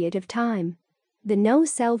period of time. The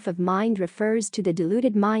no-self of mind refers to the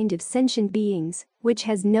deluded mind of sentient beings, which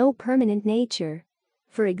has no permanent nature.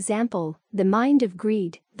 For example, the mind of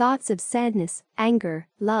greed, thoughts of sadness, anger,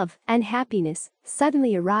 love, and happiness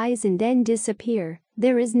suddenly arise and then disappear.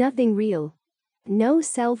 There is nothing real. No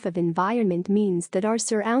self of environment means that our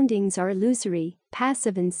surroundings are illusory,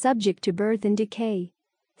 passive and subject to birth and decay.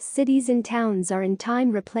 Cities and towns are in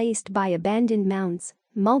time replaced by abandoned mounds.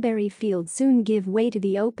 Mulberry fields soon give way to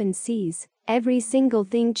the open seas. Every single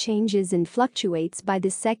thing changes and fluctuates by the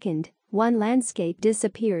second. One landscape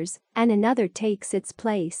disappears, and another takes its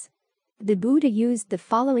place. The Buddha used the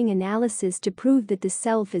following analysis to prove that the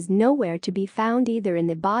self is nowhere to be found either in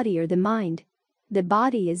the body or the mind. The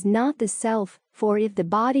body is not the self, for if the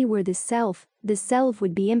body were the self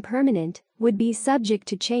would be impermanent, would be subject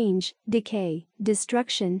to change, decay,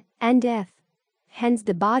 destruction, and death. Hence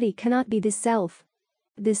the body cannot be the self.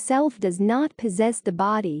 The self does not possess the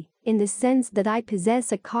body, in the sense that I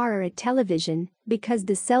possess a car or a television, because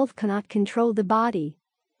the self cannot control the body.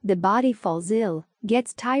 The body falls ill,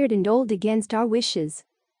 gets tired and old against our wishes.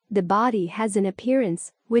 The body has an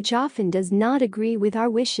appearance, which often does not agree with our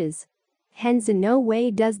wishes. Hence in no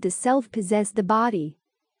way does the self possess the body.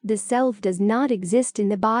 The self does not exist in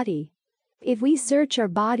the body. If we search our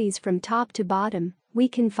bodies from top to bottom, we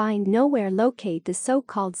can find nowhere locate the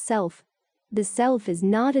so-called self. The self is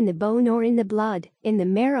not in the bone or in the blood, in the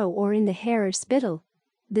marrow or in the hair or spittle.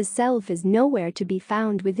 The self is nowhere to be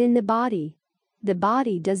found within the body. The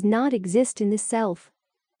body does not exist in the self.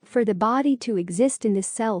 For the body to exist in the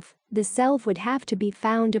self would have to be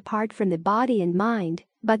found apart from the body and mind,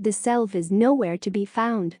 but the self is nowhere to be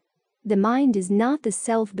found. The mind is not the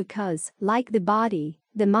self because, like the body,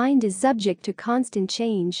 the mind is subject to constant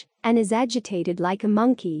change and is agitated like a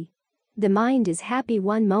monkey. The mind is happy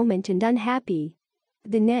one moment and unhappy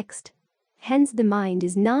the next. Hence the mind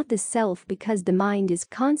is not the self because the mind is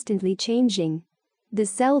constantly changing. The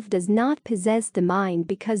self does not possess the mind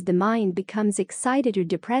because the mind becomes excited or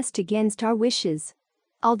depressed against our wishes.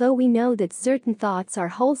 Although we know that certain thoughts are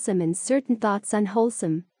wholesome and certain thoughts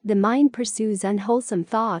unwholesome, the mind pursues unwholesome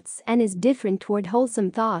thoughts and is different toward wholesome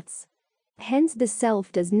thoughts. Hence the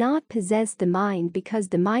self does not possess the mind because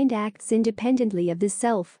the mind acts independently of the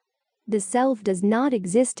self. The self does not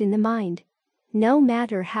exist in the mind. No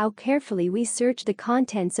matter how carefully we search the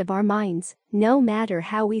contents of our minds, no matter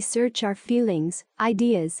how we search our feelings,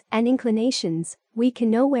 ideas, and inclinations, we can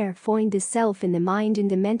nowhere find the self in the mind in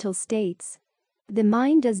the mental states. The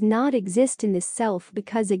mind does not exist in the self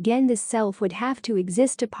because again the self would have to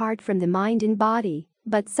exist apart from the mind and body,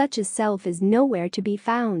 but such a self is nowhere to be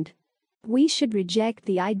found. We should reject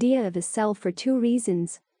the idea of a self for two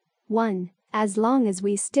reasons. 1. As long as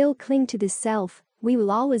we still cling to the self, we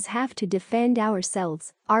will always have to defend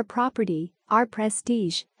ourselves, our property, our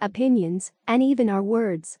prestige, opinions, and even our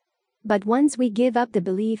words. But once we give up the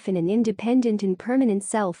belief in an independent and permanent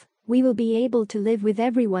self, we will be able to live with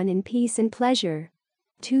everyone in peace and pleasure.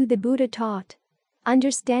 2. The Buddha taught,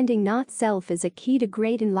 understanding not self is a key to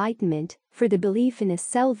great enlightenment, for the belief in a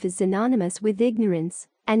self is synonymous with ignorance,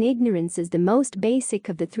 and ignorance is the most basic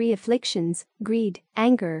of the three afflictions, greed,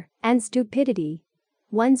 anger, and stupidity.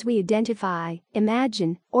 Once we identify,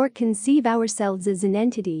 imagine, or conceive ourselves as an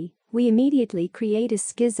entity, we immediately create a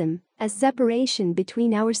schism, a separation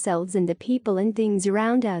between ourselves and the people and things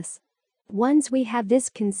around us. Once we have this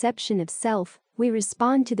conception of self, we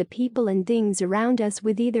respond to the people and things around us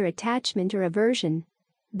with either attachment or aversion.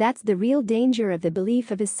 That's the real danger of the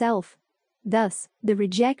belief of a self. Thus, the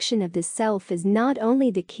rejection of the self is not only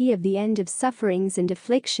the key of the end of sufferings and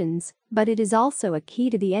afflictions, but it is also a key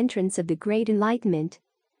to the entrance of the great enlightenment.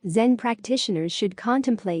 Zen practitioners should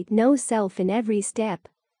contemplate no self in every step.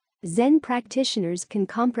 Zen practitioners can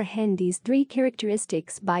comprehend these three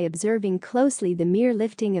characteristics by observing closely the mere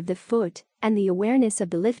lifting of the foot and the awareness of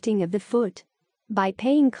the lifting of the foot. By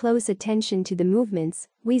paying close attention to the movements,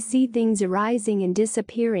 we see things arising and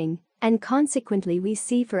disappearing, and consequently we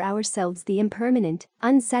see for ourselves the impermanent,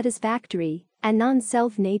 unsatisfactory, and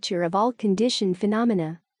non-self nature of all conditioned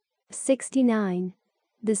phenomena. 69.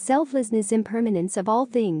 The selflessness impermanence of all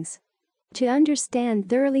things. To understand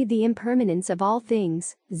thoroughly the impermanence of all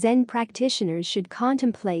things, Zen practitioners should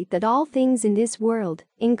contemplate that all things in this world,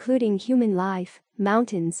 including human life,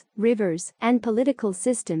 mountains, rivers, and political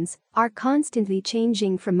systems, are constantly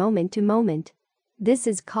changing from moment to moment. This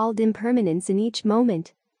is called impermanence in each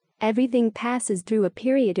moment. Everything passes through a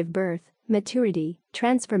period of birth, maturity,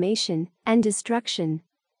 transformation, and destruction.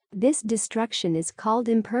 This destruction is called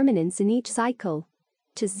impermanence in each cycle.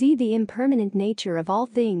 To see the impermanent nature of all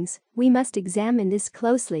things, we must examine this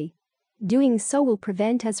closely. Doing so will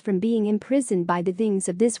prevent us from being imprisoned by the things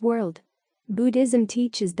of this world. Buddhism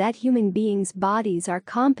teaches that human beings' bodies are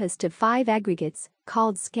composed of 5 aggregates,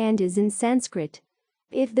 called skandhas in Sanskrit.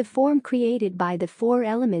 If the form created by the 4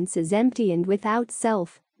 elements is empty and without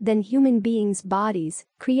self, then human beings' bodies,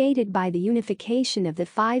 created by the unification of the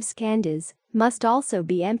 5 skandhas, must also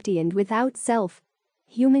be empty and without self.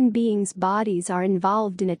 Human beings' bodies are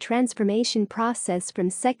involved in a transformation process from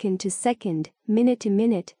second to second, minute to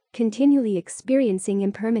minute, continually experiencing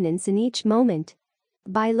impermanence in each moment.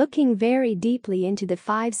 By looking very deeply into the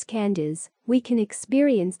 5 skandhas, we can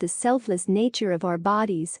experience the selfless nature of our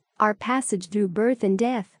bodies, our passage through birth and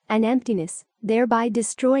death, and emptiness, thereby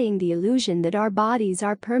destroying the illusion that our bodies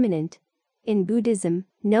are permanent. In Buddhism,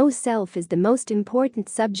 no self is the most important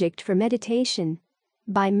subject for meditation.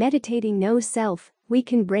 By meditating no self, we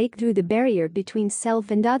can break through the barrier between self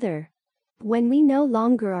and other. When we no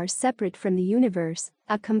longer are separate from the universe,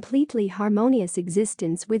 a completely harmonious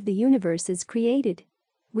existence with the universe is created.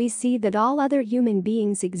 We see that all other human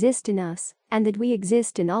beings exist in us, and that we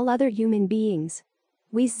exist in all other human beings.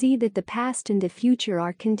 We see that the past and the future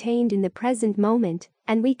are contained in the present moment,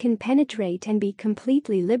 and we can penetrate and be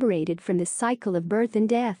completely liberated from the cycle of birth and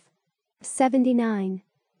death. 79.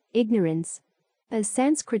 Ignorance. A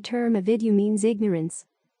Sanskrit term avidya means ignorance.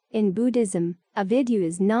 In Buddhism, avidya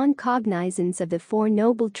is non-cognizance of the 4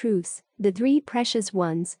 noble truths, the 3 precious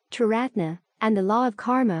ones, triratna, and the law of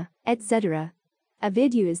karma, etc.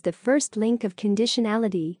 Avidya is the first link of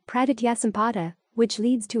conditionality, pratityasampada, which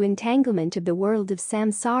leads to entanglement of the world of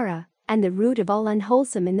samsara, and the root of all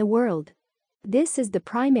unwholesome in the world. This is the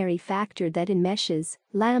primary factor that enmeshes,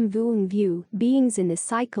 lam vuong view, beings in the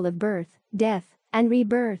cycle of birth, death, and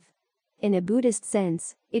rebirth. In a Buddhist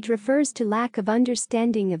sense, it refers to lack of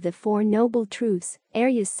understanding of the Four Noble Truths,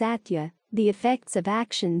 Arya Satya, the effects of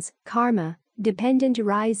actions, karma, dependent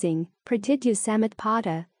arising,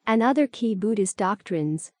 pratitya-samutpada, and other key Buddhist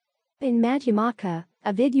doctrines. In Madhyamaka,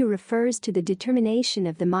 avidya refers to the determination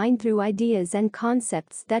of the mind through ideas and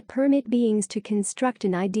concepts that permit beings to construct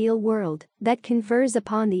an ideal world that confers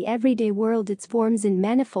upon the everyday world its forms and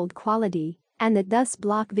manifold quality, and that thus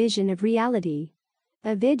block vision of reality.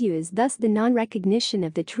 Avidya is thus the non-recognition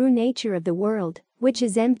of the true nature of the world, which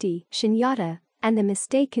is empty, shunyata, and the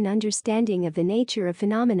mistaken understanding of the nature of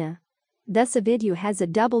phenomena. Thus avidya has a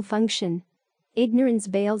double function. Ignorance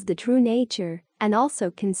veils the true nature and also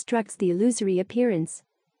constructs the illusory appearance.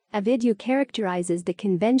 Avidya characterizes the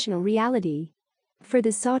conventional reality. For the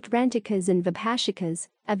Sautrantikas and Vibhashikas,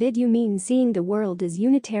 avidya means seeing the world as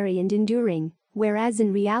unitary and enduring, whereas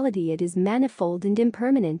in reality it is manifold and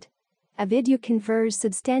impermanent. Avidya confers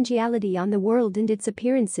substantiality on the world and its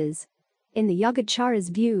appearances. In the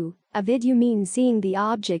Yogacaras' view, avidya means seeing the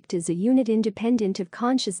object as a unit independent of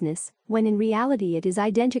consciousness, when in reality it is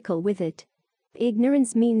identical with it.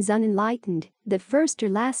 Ignorance means unenlightened, the first or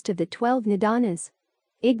last of the 12 nidanas.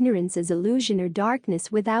 Ignorance is illusion or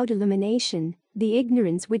darkness without illumination, the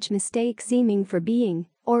ignorance which mistakes seeming for being,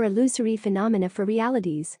 or illusory phenomena for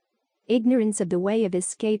realities. Ignorance of the way of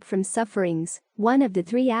escape from sufferings, one of the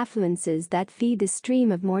 3 affluences that feed the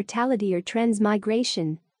stream of mortality or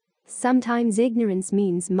transmigration. Sometimes ignorance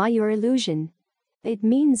means maya or illusion. It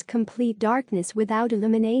means complete darkness without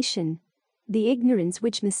illumination. The ignorance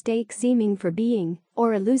which mistakes seeming for being,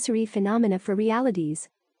 or illusory phenomena for realities.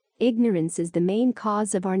 Ignorance is the main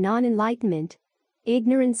cause of our non-enlightenment.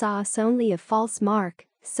 Ignorance is only a false mark,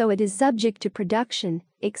 so it is subject to production,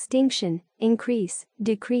 extinction, increase,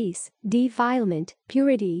 decrease, defilement,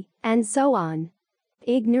 purity, and so on.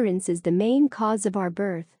 Ignorance is the main cause of our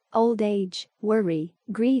birth, old age, worry,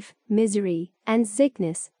 grief, misery, and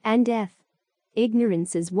sickness, and death.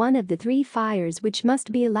 Ignorance is one of the 3 fires which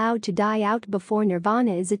must be allowed to die out before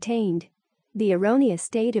nirvana is attained. The erroneous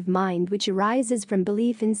state of mind which arises from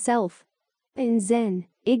belief in self. In Zen,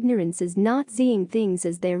 ignorance is not seeing things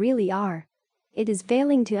as they really are. It is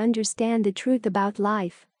failing to understand the truth about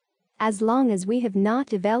life. As long as we have not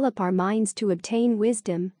developed our minds to obtain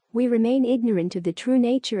wisdom, we remain ignorant of the true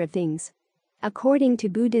nature of things. According to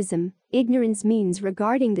Buddhism, ignorance means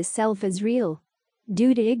regarding the self as real.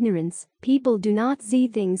 Due to ignorance, people do not see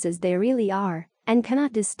things as they really are, and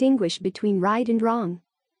cannot distinguish between right and wrong.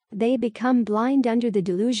 They become blind under the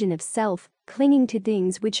delusion of self, clinging to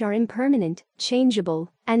things which are impermanent,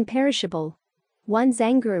 changeable, and perishable. Once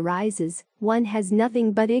anger arises, one has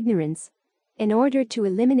nothing but ignorance. In order to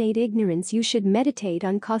eliminate ignorance, you should meditate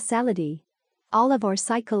on causality. All of our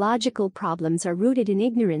psychological problems are rooted in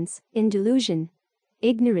ignorance, in delusion.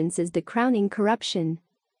 Ignorance is the crowning corruption.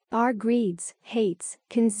 Our greeds, hates,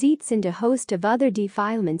 conceits and a host of other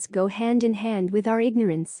defilements go hand in hand with our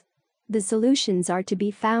ignorance. The solutions are to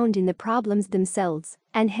be found in the problems themselves,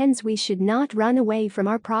 and hence we should not run away from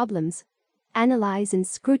our problems. Analyze and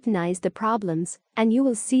scrutinize the problems, and you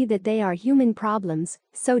will see that they are human problems,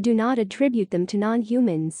 so do not attribute them to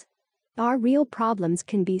non-humans. Our real problems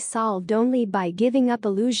can be solved only by giving up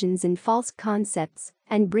illusions and false concepts,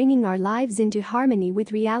 and bringing our lives into harmony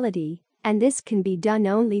with reality. And this can be done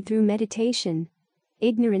only through meditation.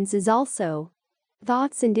 Ignorance is also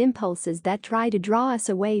thoughts and impulses that try to draw us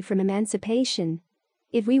away from emancipation.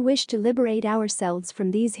 If we wish to liberate ourselves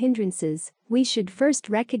from these hindrances, we should first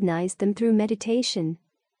recognize them through meditation.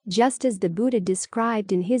 Just as the Buddha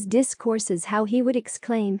described in his discourses how he would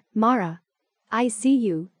exclaim, "Mara, I see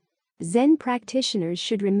you." Zen practitioners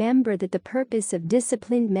should remember that the purpose of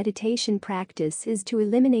disciplined meditation practice is to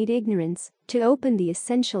eliminate ignorance, to open the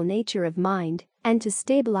essential nature of mind, and to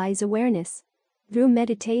stabilize awareness. Through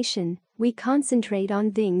meditation, we concentrate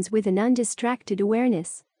on things with an undistracted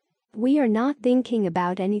awareness. We are not thinking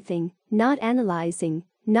about anything, not analyzing,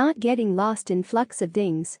 not getting lost in flux of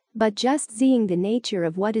things, but just seeing the nature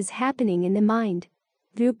of what is happening in the mind.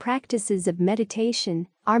 Through practices of meditation,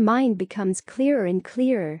 our mind becomes clearer and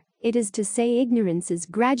clearer. It is to say, ignorance is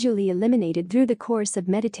gradually eliminated through the course of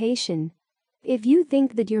meditation. If you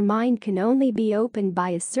think that your mind can only be opened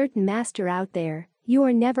by a certain master out there, you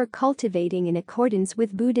are never cultivating in accordance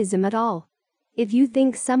with Buddhism at all. If you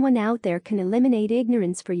think someone out there can eliminate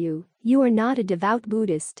ignorance for you, you are not a devout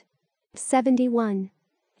Buddhist. 71.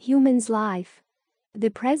 Human's life.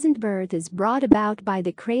 The present birth is brought about by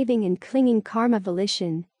the craving and clinging karma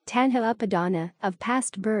volition, tanha upadana, of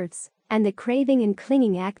past births, and the craving and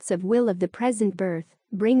clinging acts of will of the present birth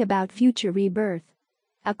bring about future rebirth.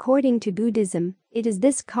 According to Buddhism, It is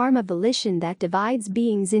this karma volition that divides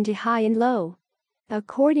beings into high and low.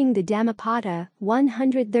 According to Dhammapada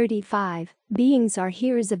 135, beings are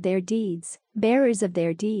hearers of their deeds, bearers of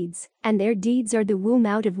their deeds, and their deeds are the womb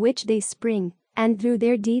out of which they spring, and through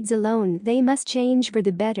their deeds alone they must change for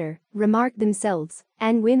the better, remark themselves,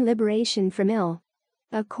 and win liberation from ill.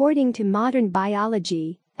 According to modern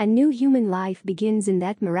biology, a new human life begins in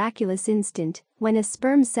that miraculous instant when a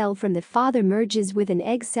sperm cell from the father merges with an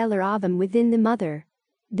egg cell or ovum within the mother.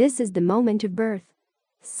 This is the moment of birth.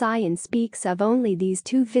 Science speaks of only these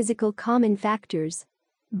two physical common factors.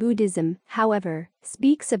 Buddhism, however,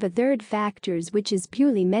 speaks of a third factor which is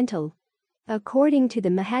purely mental. According to the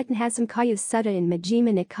Mahatmasamkaya Sutta in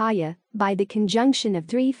Majjhima Nikaya, by the conjunction of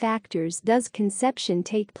three factors does conception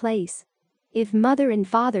take place. If mother and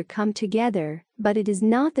father come together, but it is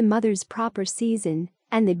not the mother's proper season,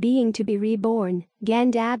 and the being to be reborn,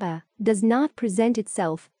 Gandhabba, does not present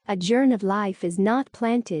itself, a germ of life is not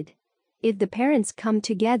planted. If the parents come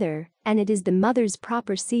together, and it is the mother's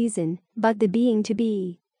proper season, but the being to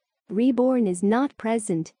be reborn is not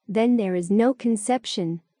present, then there is no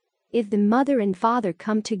conception. If the mother and father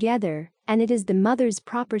come together, and it is the mother's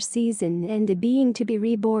proper season and the being to be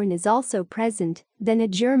reborn is also present, then a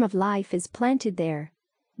germ of life is planted there.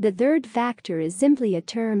 The third factor is simply a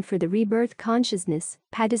term for the rebirth consciousness,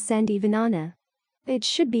 Padasandhivanana. It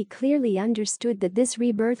should be clearly understood that this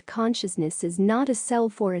rebirth consciousness is not a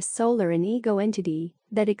self or a soul or an ego entity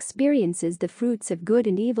that experiences the fruits of good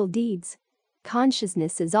and evil deeds.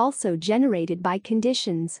 Consciousness is also generated by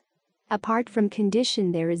conditions. Apart from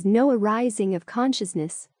condition there is no arising of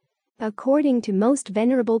consciousness. According to Most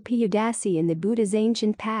Venerable Piyudasi in the Buddha's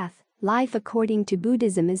ancient path, life according to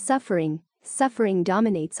Buddhism is suffering. Suffering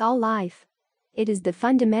dominates all life. It is the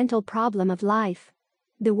fundamental problem of life.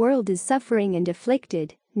 The world is suffering and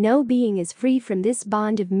afflicted, no being is free from this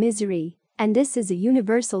bond of misery, and this is a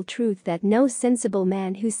universal truth that no sensible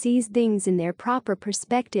man who sees things in their proper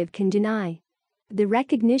perspective can deny. The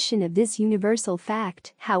recognition of this universal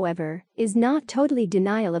fact, however, is not totally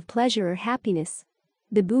denial of pleasure or happiness.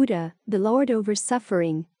 The Buddha, the Lord over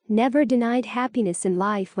suffering, never denied happiness in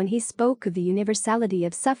life when he spoke of the universality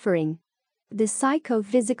of suffering. The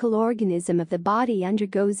psychophysical organism of the body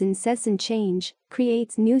undergoes incessant change,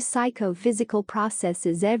 creates new psychophysical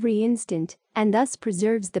processes every instant, and thus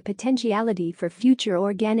preserves the potentiality for future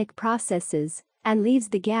organic processes, and leaves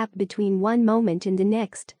the gap between one moment and the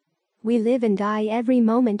next. We live and die every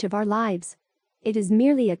moment of our lives. It is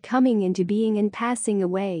merely a coming into being and passing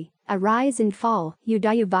away, a rise and fall,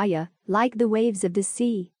 udayavaya, like the waves of the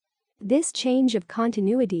sea. This change of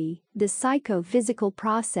continuity, the psychophysical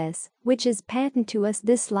process, which is patent to us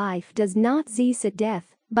this life does not cease at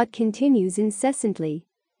death, but continues incessantly.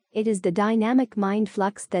 It is the dynamic mind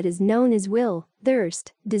flux that is known as will,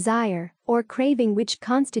 thirst, desire, or craving which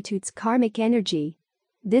constitutes karmic energy.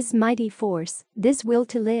 This mighty force, this will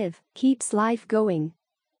to live, keeps life going.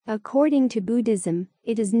 According to Buddhism,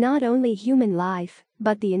 it is not only human life,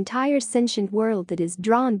 but the entire sentient world that is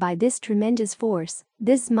drawn by this tremendous force,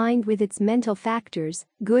 this mind with its mental factors,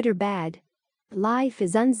 good or bad. Life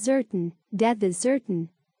is uncertain, death is certain.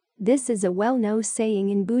 This is a well-known saying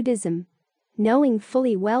in Buddhism. Knowing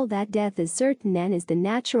fully well that death is certain and is the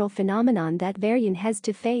natural phenomenon that Varian has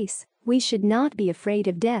to face, we should not be afraid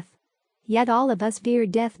of death. Yet all of us fear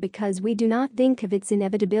death because we do not think of its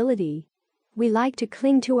inevitability. We like to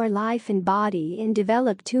cling to our life and body and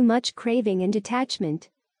develop too much craving and attachment.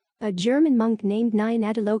 A German monk named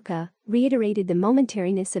Nyingma reiterated the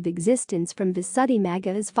momentariness of existence from Visuddhimagga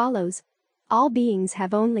as follows: all beings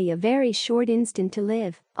have only a very short instant to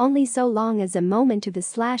live, only so long as a moment of the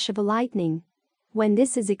slash of a lightning. When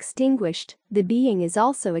this is extinguished, the being is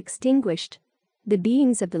also extinguished. The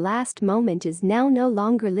beings of the last moment is now no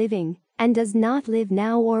longer living, and does not live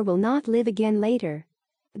now or will not live again later.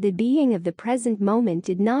 The being of the present moment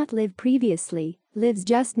did not live previously, lives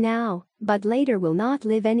just now, but later will not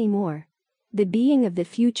live anymore. The being of the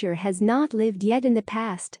future has not lived yet in the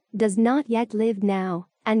past, does not yet live now,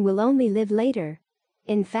 and will only live later.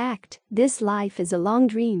 In fact, this life is a long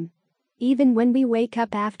dream. Even when we wake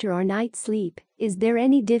up after our night's sleep, is there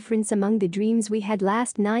any difference among the dreams we had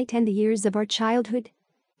last night and the years of our childhood?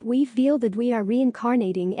 We feel that we are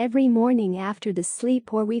reincarnating every morning after the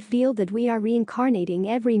sleep, or we feel that we are reincarnating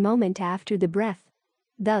every moment after the breath.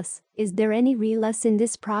 Thus, is there any real us in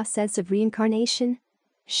this process of reincarnation?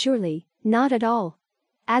 Surely, not at all.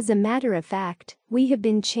 As a matter of fact, we have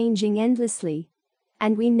been changing endlessly.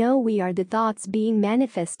 And we know we are the thoughts being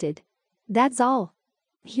manifested. That's all.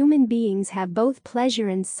 Human beings have both pleasure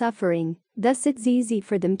and suffering, thus it's easy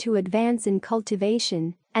for them to advance in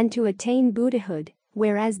cultivation and to attain Buddhahood.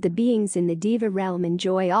 whereas the beings in the Deva realm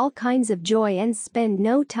enjoy all kinds of joy and spend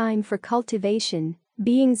no time for cultivation.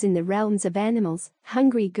 Beings in the realms of animals,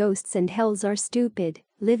 hungry ghosts and hells are stupid,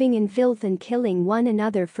 living in filth and killing one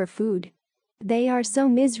another for food. They are so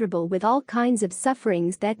miserable with all kinds of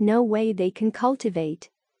sufferings that no way they can cultivate.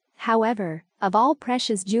 However, of all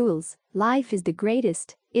precious jewels, life is the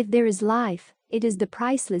greatest. If there is life, it is the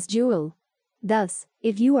priceless jewel. Thus,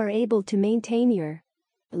 if you are able to maintain your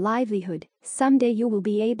livelihood, someday you will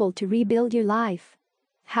be able to rebuild your life.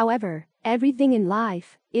 However, everything in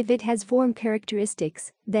life, if it has form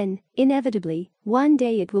characteristics, then, inevitably, one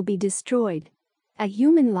day it will be destroyed. A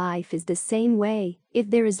human life is the same way.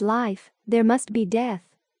 If there is life, there must be death.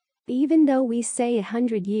 Even though we say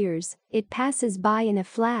 100 years, it passes by in a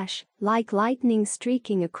flash, like lightning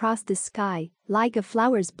streaking across the sky, like a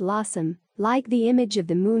flower's blossom, like the image of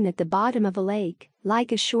the moon at the bottom of a lake,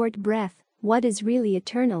 like a short breath. What is really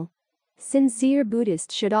eternal? Sincere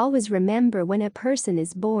Buddhists should always remember when a person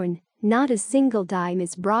is born, not a single dime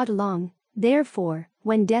is brought along. Therefore,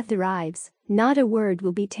 when death arrives, not a word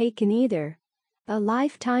will be taken either. A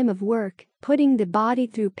lifetime of work, putting the body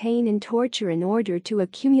through pain and torture in order to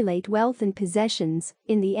accumulate wealth and possessions.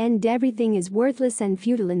 In the end, everything is worthless and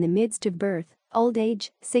futile in the midst of birth, old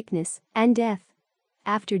age, sickness, and death.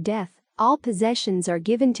 After death, all possessions are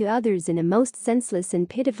given to others in a most senseless and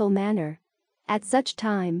pitiful manner. At such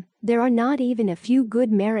time, there are not even a few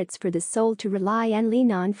good merits for the soul to rely and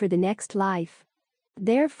lean on for the next life.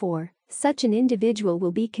 Therefore, such an individual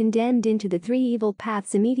will be condemned into the three evil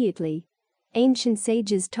paths immediately. Ancient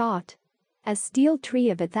sages taught. A steel tree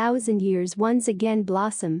of 1,000 years once again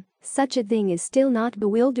blossom, such a thing is still not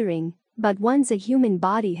bewildering, but once a human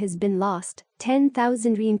body has been lost,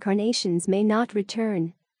 10,000 reincarnations may not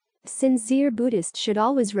return. Sincere Buddhists should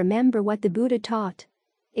always remember what the Buddha taught.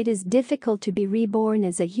 It is difficult to be reborn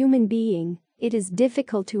as a human being. It is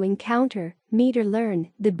difficult to encounter, meet or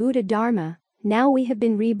learn the Buddha Dharma. Now we have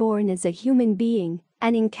been reborn as a human being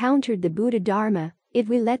and encountered the Buddha Dharma. If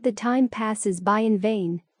we let the time passes by in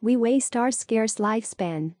vain, we waste our scarce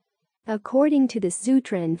lifespan. According to the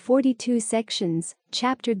Sutra in 42 sections,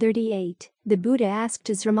 Chapter 38, the Buddha asked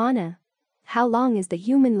his Sramana, "How long is the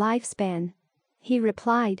human lifespan?" He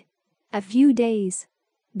replied, "A few days."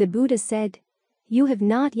 The Buddha said, "You have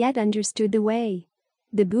not yet understood the way."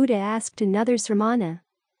 The Buddha asked another Sramana,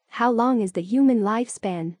 "How long is the human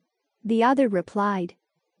lifespan?" The other replied,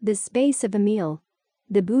 "The space of a meal."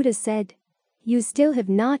 The Buddha said, "You still have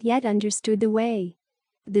not yet understood the way."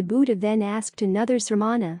 The Buddha then asked another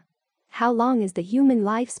Sramana, "How long is the human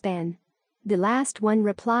lifespan?" The last one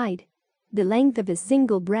replied, "The length of a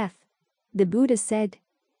single breath." The Buddha said,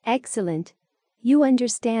 "Excellent. You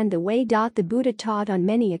understand the way." The Buddha taught on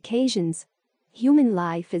many occasions. Human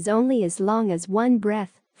life is only as long as one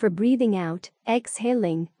breath, for breathing out,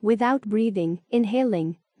 exhaling, without breathing,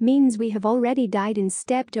 inhaling, means we have already died and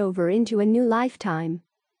stepped over into a new lifetime.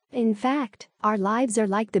 In fact, our lives are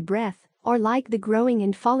like the breath, or like the growing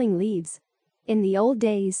and falling leaves. In the old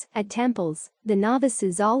days, at temples, the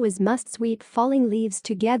novices always must sweep falling leaves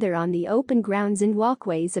together on the open grounds and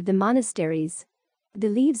walkways of the monasteries. The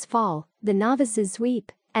leaves fall, the novices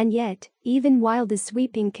sweep, and yet, even while the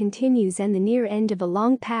sweeping continues and the near end of a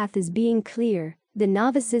long path is being clear, the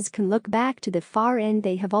novices can look back to the far end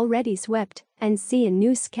they have already swept and see a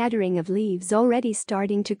new scattering of leaves already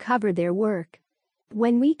starting to cover their work.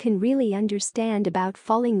 When we can really understand about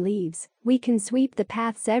falling leaves, we can sweep the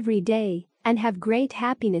paths every day and have great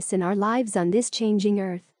happiness in our lives on this changing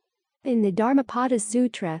earth. In the Dharmapada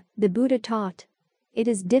Sutra, the Buddha taught, "It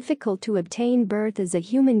is difficult to obtain birth as a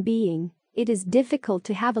human being. It is difficult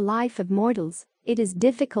to have a life of mortals. It is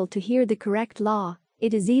difficult to hear the correct law.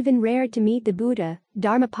 It is even rare to meet the Buddha."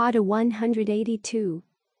 Dharmapada 182.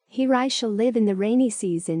 "Here I shall live in the rainy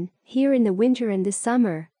season, here in the winter and the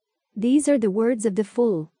summer." These are the words of the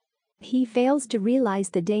fool. He fails to realize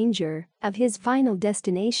the danger of his final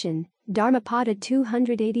destination. Dharmapada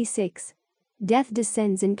 286. "Death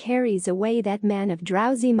descends and carries away that man of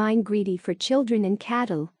drowsy mind greedy for children and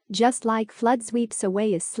cattle, just like flood sweeps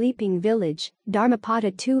away a sleeping village."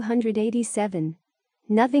 Dharmapada 287.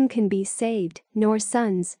 "Nothing can be saved, nor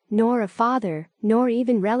sons, nor a father, nor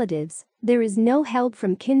even relatives. There is no help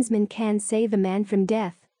from kinsmen can save a man from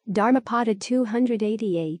death." Dharmapada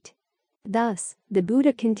 288. Thus, the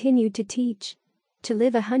Buddha continued to teach. To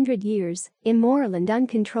live 100 years, immoral and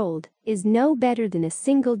uncontrolled, is no better than a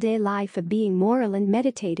single day life of being moral and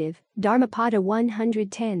meditative. Dharmapada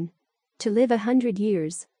 110. To live 100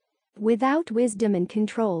 years without wisdom and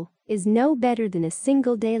control is no better than a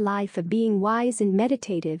single day life of being wise and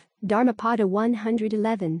meditative. Dharmapada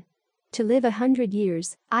 111. To live 100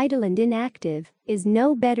 years, idle and inactive, is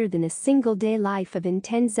no better than a single day life of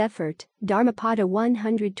intense effort. Dharmapada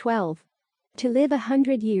 112. To live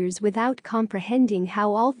 100 years without comprehending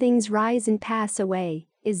how all things rise and pass away,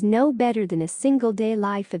 is no better than a single day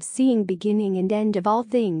life of seeing beginning and end of all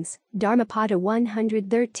things. Dharmapada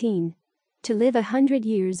 113. To live 100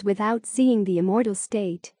 years without seeing the immortal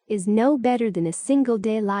state, is no better than a single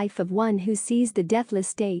day life of one who sees the deathless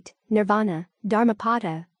state. Nirvana.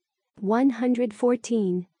 Dharmapada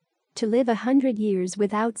 114. To live 100 years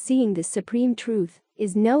without seeing the supreme truth,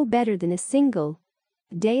 is no better than a single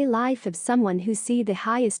day life of someone who see the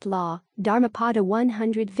highest law. Dharmapada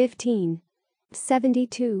 115.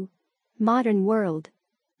 72. Modern world.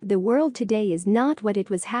 The world today is not what it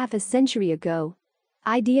was half a century ago.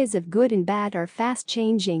 Ideas of good and bad are fast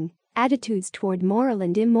changing, attitudes toward moral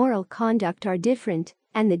and immoral conduct are different,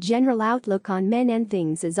 and the general outlook on men and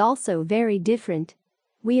things is also very different.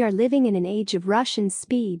 We are living in an age of rush and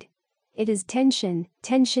speed. It is tension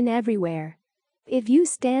everywhere. If you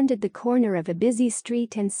stand at the corner of a busy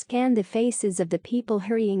street and scan the faces of the people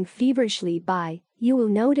hurrying feverishly by, you will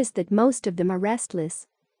notice that most of them are restless.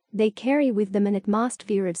 They carry with them an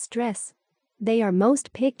atmosphere of stress. They are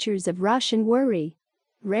most pictures of rush and worry.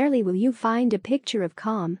 Rarely will you find a picture of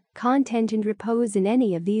calm, content and repose in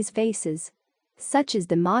any of these faces. Such is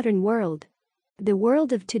the modern world. The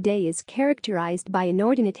world of today is characterized by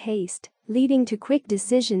inordinate haste, leading to quick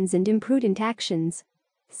decisions and imprudent actions.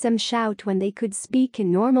 Some shout when they could speak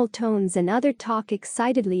in normal tones and others talk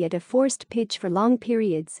excitedly at a forced pitch for long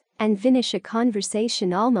periods, and finish a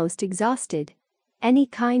conversation almost exhausted. Any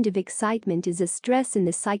kind of excitement is a stress in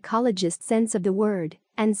the psychologist's sense of the word,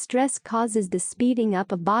 and stress causes the speeding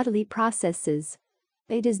up of bodily processes.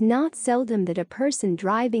 It is not seldom that a person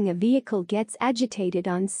driving a vehicle gets agitated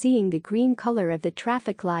on seeing the green color of the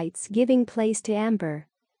traffic lights giving place to amber.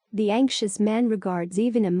 The anxious man regards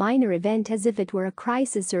even a minor event as if it were a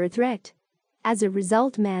crisis or a threat. As a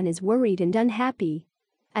result, man is worried and unhappy.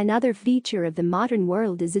 Another feature of the modern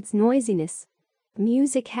world is its noisiness.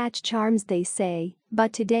 Music has charms, they say,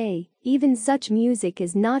 but today, even such music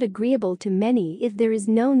is not agreeable to many if there is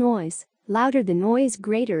no noise. Louder the noise,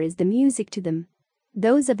 greater is the music to them.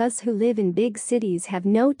 Those of us who live in big cities have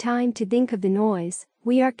no time to think of the noise.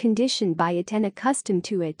 We are conditioned by it and accustomed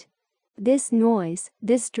to it. This noise,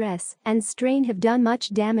 this stress and strain have done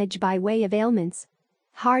much damage by way of ailments.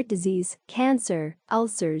 Heart disease, cancer,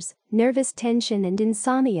 ulcers, nervous tension and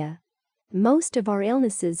insomnia. Most of our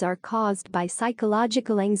illnesses are caused by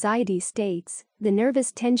psychological anxiety states, the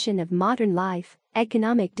nervous tension of modern life,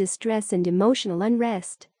 economic distress and emotional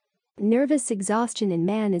unrest. Nervous exhaustion in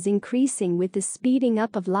man is increasing with the speeding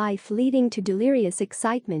up of life, leading to delirious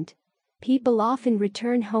excitement. People often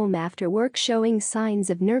return home after work showing signs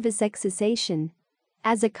of nervous excitation.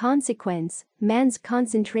 As a consequence, man's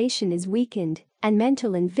concentration is weakened, and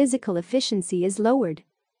mental and physical efficiency is lowered.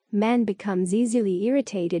 Man becomes easily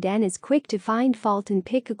irritated and is quick to find fault and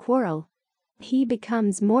pick a quarrel. He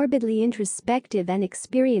becomes morbidly introspective and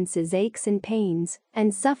experiences aches and pains,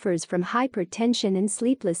 and suffers from hypertension and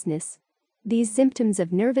sleeplessness. These symptoms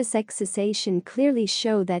of nervous excitation clearly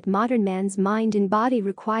show that modern man's mind and body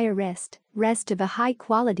require rest of a high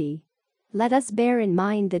quality. Let us bear in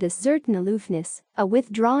mind that a certain aloofness, a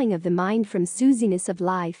withdrawing of the mind from soosiness of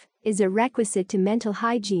life, is a requisite to mental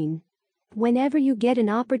hygiene. Whenever you get an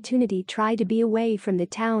opportunity, try to be away from the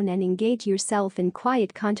town and engage yourself in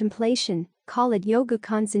quiet contemplation, call it yoga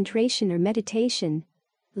concentration or meditation.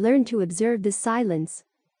 Learn to observe the silence.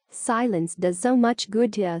 Silence does so much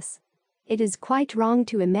good to us. It is quite wrong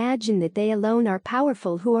to imagine that they alone are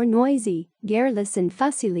powerful who are noisy, garrulous and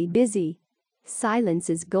fussily busy. Silence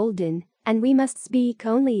is golden, and we must speak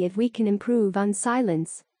only if we can improve on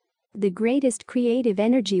silence. The greatest creative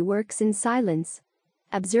energy works in silence.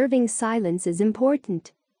 Observing silence is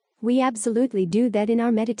important. We absolutely do that in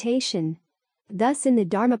our meditation. Thus in the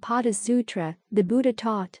Dharmapada Sutra, the Buddha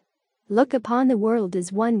taught, "Look upon the world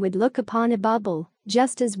as one would look upon a bubble,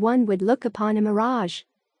 just as one would look upon a mirage."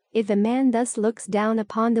 If a man thus looks down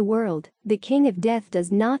upon the world, the king of death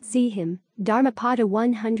does not see him. Dharmapada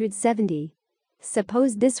 170.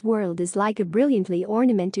 Suppose this world is like a brilliantly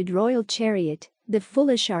ornamented royal chariot. The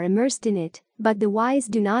foolish are immersed in it, but the wise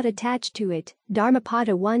do not attach to it.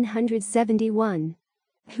 Dharmapada 171.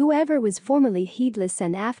 Whoever was formerly heedless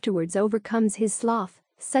and afterwards overcomes his sloth,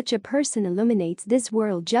 such a person illuminates this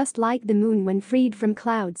world just like the moon when freed from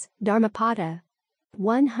clouds. Dharmapada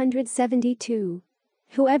 172.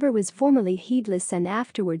 Whoever was formerly heedless and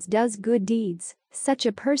afterwards does good deeds, such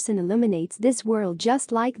a person illuminates this world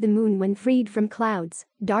just like the moon when freed from clouds.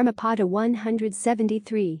 Dharmapada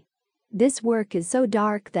 173. This work is so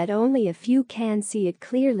dark that only a few can see it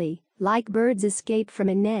clearly, like birds escape from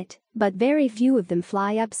a net, but very few of them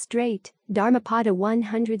fly up straight. Dharmapada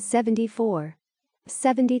 174.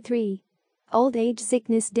 73. Old age,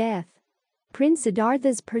 sickness, death. Prince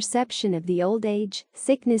Siddhartha's perception of the old age,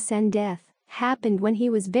 sickness and death happened when he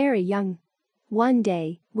was very young. One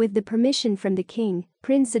day, with the permission from the king,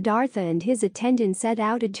 Prince Siddhartha and his attendants set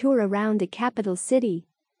out a tour around the capital city.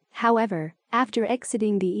 However, after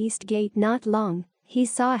exiting the east gate not long, he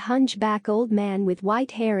saw a hunchback old man with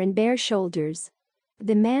white hair and bare shoulders.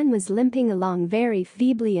 The man was limping along very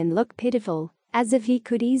feebly and looked pitiful, as if he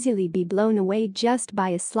could easily be blown away just by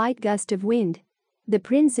a slight gust of wind. The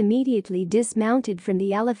prince immediately dismounted from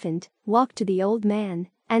the elephant, walked to the old man,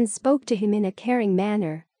 and spoke to him in a caring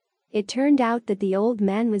manner. It turned out that the old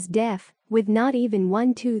man was deaf, with not even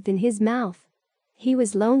one tooth in his mouth. He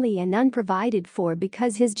was lonely and unprovided for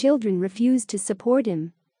because his children refused to support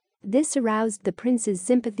him. This aroused the prince's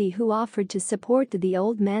sympathy, who offered to support the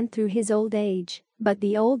old man through his old age, but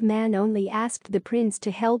the old man only asked the prince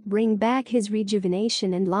to help bring back his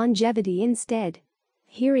rejuvenation and longevity instead.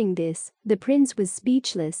 Hearing this, the prince was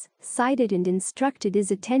speechless, sighed and instructed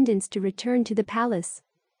his attendants to return to the palace.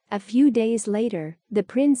 A few days later, the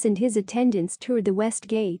prince and his attendants toured the west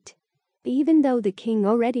gate. Even though the king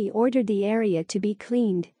already ordered the area to be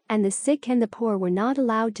cleaned, and the sick and the poor were not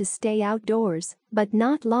allowed to stay outdoors, but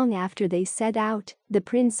not long after they set out, the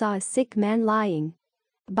prince saw a sick man lying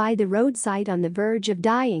by the roadside on the verge of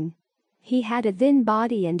dying. He had a thin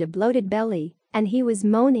body and a bloated belly, and he was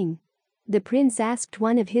moaning. The prince asked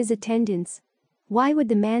one of his attendants, "Why would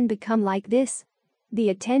the man become like this?" The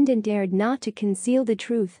attendant dared not to conceal the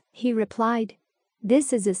truth. He replied,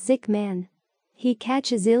 "This is a sick man. He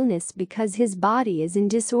catches illness because his body is in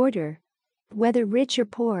disorder. Whether rich or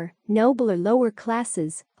poor, noble or lower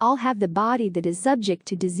classes, all have the body that is subject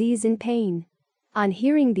to disease and pain." On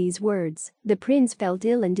hearing these words, the prince felt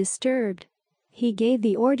ill and disturbed. He gave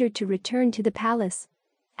the order to return to the palace.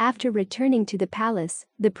 After returning to the palace,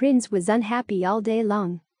 the prince was unhappy all day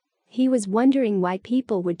long. He was wondering why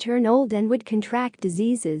people would turn old and would contract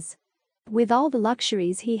diseases. With all the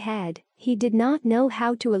luxuries he had, he did not know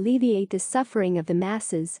how to alleviate the suffering of the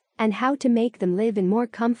masses and how to make them live in more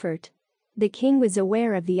comfort. The king was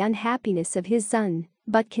aware of the unhappiness of his son,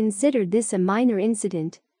 but considered this a minor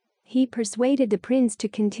incident. He persuaded the prince to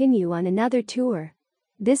continue on another tour.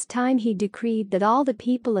 This time he decreed that all the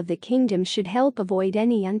people of the kingdom should help avoid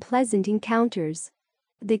any unpleasant encounters.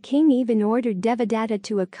 The king even ordered Devadatta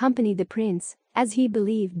to accompany the prince, as he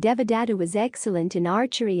believed Devadatta was excellent in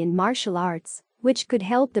archery and martial arts, which could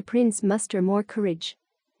help the prince muster more courage.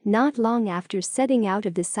 Not long after setting out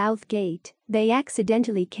of the south gate, they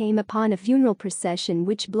accidentally came upon a funeral procession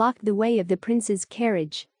which blocked the way of the prince's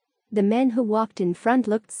carriage. The men who walked in front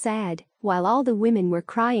looked sad, while all the women were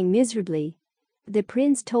crying miserably. The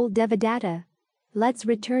prince told Devadatta, "Let's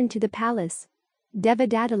return to the palace."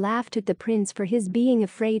 Devadatta laughed at the prince for his being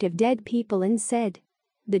afraid of dead people and said,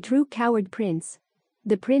 "The true coward prince."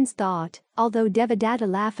 The prince thought, although Devadatta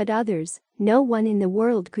laughed at others, no one in the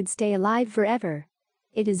world could stay alive forever.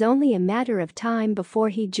 It is only a matter of time before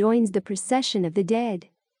he joins the procession of the dead.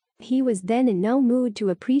 He was then in no mood to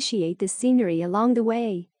appreciate the scenery along the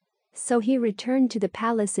way. So he returned to the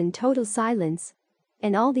palace in total silence.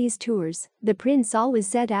 In all these tours, the prince always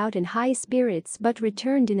set out in high spirits but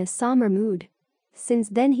returned in a somber mood. Since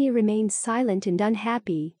then he remained silent and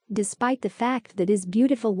unhappy, despite the fact that his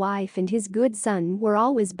beautiful wife and his good son were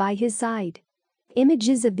always by his side.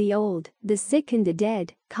 Images of the old, the sick and the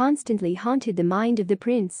dead constantly haunted the mind of the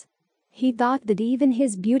prince. He thought that even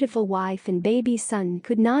his beautiful wife and baby son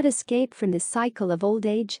could not escape from the cycle of old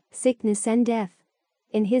age, sickness and death.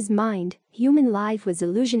 In his mind, human life was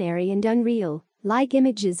illusionary and unreal, like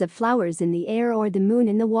images of flowers in the air or the moon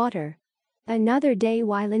in the water. Another day,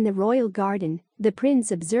 while in the royal garden, the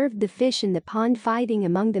prince observed the fish in the pond fighting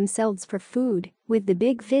among themselves for food, with the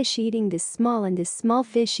big fish eating the small and the small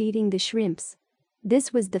fish eating the shrimps.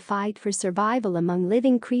 This was the fight for survival among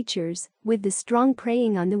living creatures, with the strong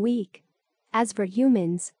preying on the weak. As for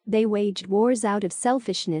humans, they waged wars out of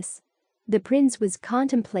selfishness. The prince was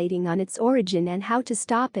contemplating on its origin and how to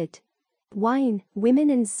stop it. Wine, women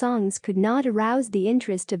and songs could not arouse the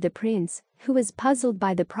interest of the prince, who was puzzled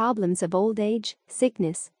by the problems of old age,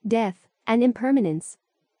 sickness, death, and impermanence.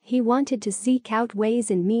 He wanted to seek out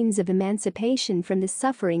ways and means of emancipation from the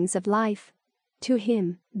sufferings of life. To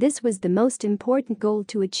him, this was the most important goal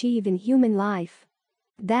to achieve in human life.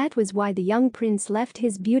 That was why the young prince left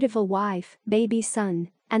his beautiful wife, baby son,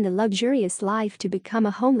 and the luxurious life to become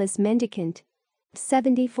a homeless mendicant.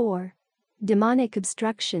 74. Demonic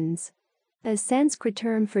obstructions. A Sanskrit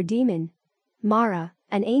term for demon. Mara,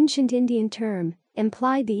 an ancient Indian term,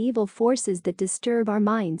 implied the evil forces that disturb our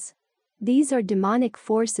minds. These are demonic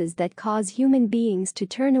forces that cause human beings to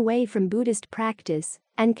turn away from Buddhist practice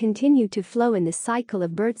and continue to flow in the cycle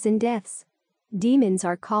of births and deaths. Demons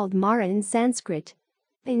are called Mara in Sanskrit.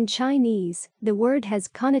 In Chinese, the word has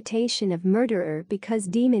connotation of murderer because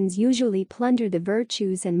demons usually plunder the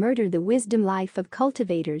virtues and murder the wisdom life of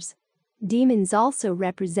cultivators. Demons also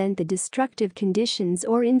represent the destructive conditions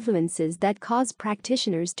or influences that cause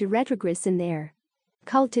practitioners to retrogress in their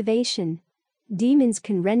cultivation. Demons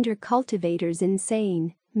can render cultivators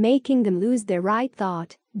insane, making them lose their right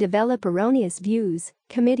thought, develop erroneous views,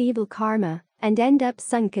 commit evil karma, and end up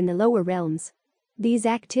sunk in the lower realms. These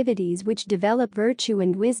activities, which develop virtue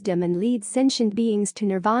and wisdom and lead sentient beings to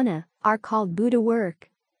nirvana, are called Buddha work.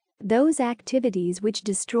 Those activities which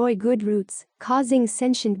destroy good roots, causing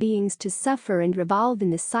sentient beings to suffer and revolve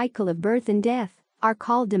in the cycle of birth and death, are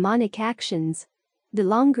called demonic actions. The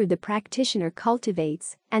longer the practitioner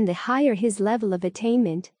cultivates, and the higher his level of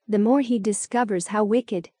attainment, the more he discovers how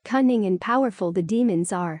wicked, cunning and powerful the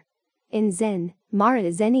demons are. In Zen, Mara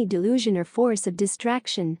is any delusion or force of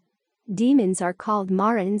distraction. Demons are called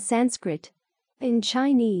Mara in Sanskrit. In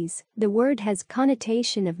Chinese, the word has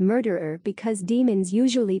connotation of murderer because demons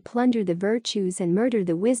usually plunder the virtues and murder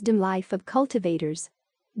the wisdom life of cultivators.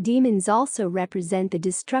 Demons also represent the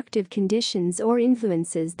destructive conditions or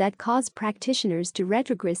influences that cause practitioners to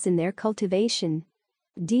retrogress in their cultivation.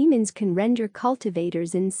 Demons can render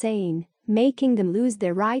cultivators insane, making them lose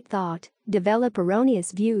their right thought, develop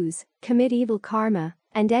erroneous views, commit evil karma,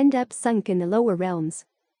 and end up sunk in the lower realms.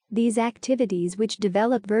 These activities, which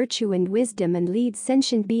develop virtue and wisdom and lead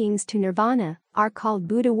sentient beings to nirvana, are called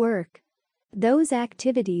Buddha work. Those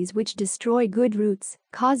activities which destroy good roots,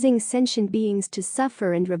 causing sentient beings to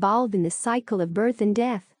suffer and revolve in the cycle of birth and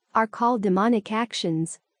death, are called demonic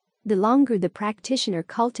actions. The longer the practitioner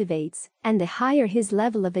cultivates, and the higher his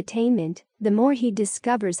level of attainment, the more he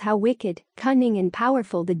discovers how wicked, cunning and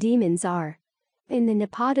powerful the demons are. In the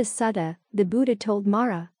Nipada Sutta, the Buddha told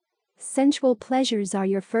Mara, "Sensual pleasures are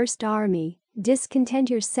your first army, discontent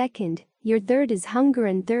your second, your third is hunger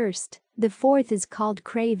and thirst, the fourth is called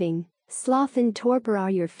craving, sloth and torpor are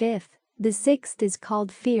your fifth, the sixth is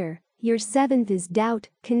called fear, your seventh is doubt,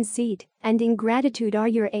 conceit, and ingratitude are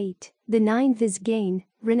your eight, the ninth is gain,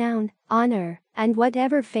 renown, honor, and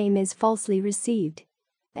whatever fame is falsely received.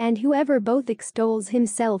 And whoever both extols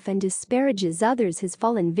himself and disparages others has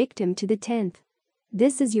fallen victim to the 10th.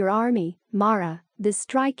 This is your army, Mara, the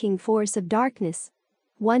striking force of darkness.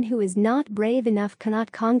 One who is not brave enough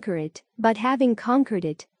cannot conquer it, but having conquered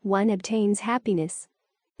it, one obtains happiness."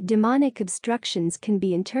 Demonic obstructions can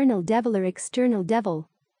be internal devil or external devil.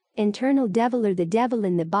 Internal devil or the devil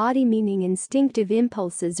in the body, meaning instinctive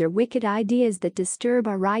impulses or wicked ideas that disturb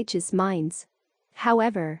our righteous minds.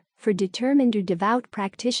 However, for determined or devout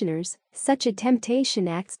practitioners, such a temptation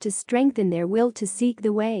acts to strengthen their will to seek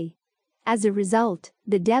the way. As a result,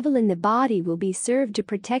 the devil in the body will be served to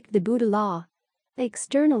protect the Buddha law.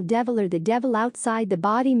 External devil or the devil outside the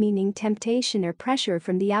body, meaning temptation or pressure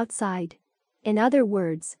from the outside. In other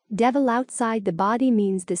words, devil outside the body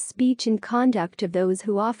means the speech and conduct of those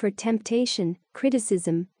who offer temptation,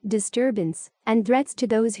 criticism, disturbance, and threats to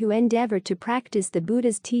those who endeavor to practice the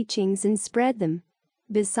Buddha's teachings and spread them.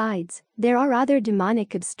 Besides, there are other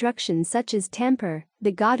demonic obstructions such as temper,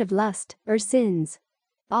 the god of lust, or sins.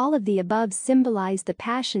 All of the above symbolize the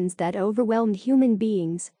passions that overwhelm human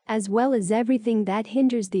beings, as well as everything that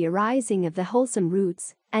hinders the arising of the wholesome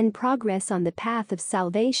roots and progress on the path of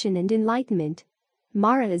salvation and enlightenment.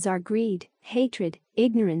 Maras are greed, hatred,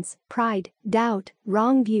 ignorance, pride, doubt,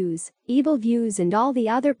 wrong views, evil views, and all the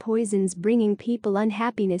other poisons bringing people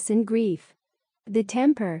unhappiness and grief. The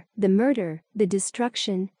temper, the murder, the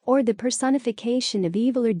destruction, or the personification of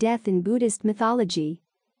evil or death in Buddhist mythology.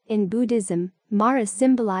 In Buddhism, Mara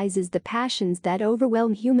symbolizes the passions that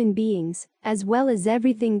overwhelm human beings, as well as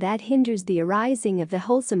everything that hinders the arising of the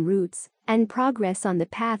wholesome roots and progress on the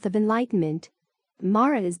path of enlightenment.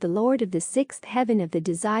 Mara is the lord of the sixth heaven of the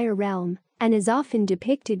desire realm, and is often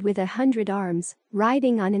depicted with 100 arms,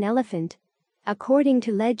 riding on an elephant. According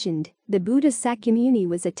to legend, the Buddha Sakyamuni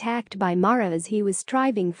was attacked by Mara as he was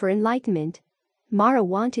striving for enlightenment. Mara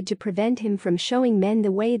wanted to prevent him from showing men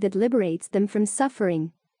the way that liberates them from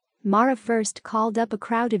suffering. Mara first called up a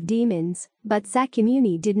crowd of demons, but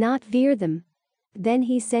Sakyamuni did not fear them. Then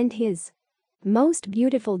he sent his most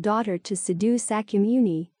beautiful daughter to seduce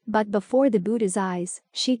Sakyamuni, but before the Buddha's eyes,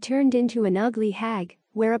 she turned into an ugly hag,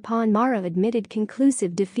 whereupon Mara admitted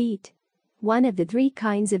conclusive defeat. One of the three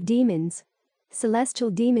kinds of demons. Celestial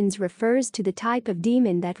demons refers to the type of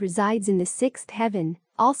demon that resides in the sixth heaven,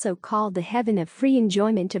 also called the heaven of free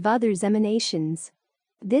enjoyment of others' emanations.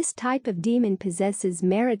 This type of demon possesses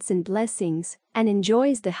merits and blessings, and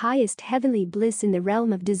enjoys the highest heavenly bliss in the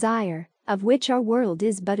realm of desire, of which our world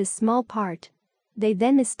is but a small part. They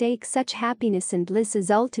then mistake such happiness and bliss as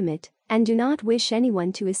ultimate, and do not wish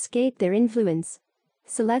anyone to escape their influence.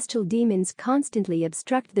 Celestial demons constantly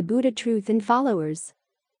obstruct the Buddha truth and followers.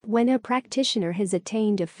 When a practitioner has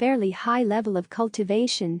attained a fairly high level of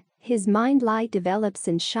cultivation, his mind light develops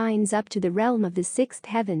and shines up to the realm of the sixth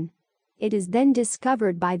heaven. It is then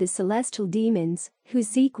discovered by the celestial demons, who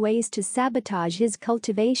seek ways to sabotage his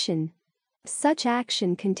cultivation. Such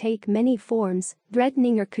action can take many forms,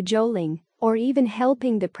 threatening or cajoling, or even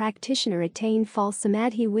helping the practitioner attain false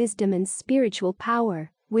samadhi wisdom and spiritual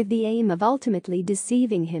power, with the aim of ultimately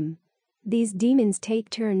deceiving him. These demons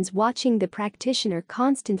take turns watching the practitioner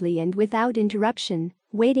constantly and without interruption,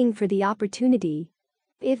 waiting for the opportunity.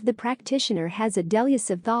 If the practitioner has a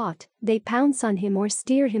delusive thought, they pounce on him or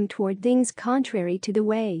steer him toward things contrary to the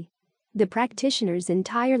way. The practitioner's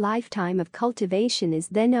entire lifetime of cultivation is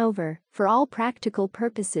then over, for all practical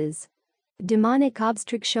purposes. Demonic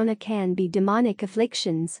obstructiona can be demonic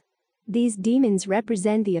afflictions. These demons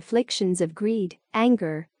represent the afflictions of greed,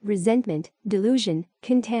 anger, resentment, delusion,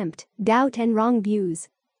 contempt, doubt and wrong views.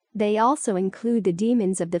 They also include the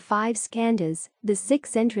demons of the 5 skandhas, the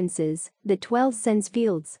 6 entrances, the 12 sense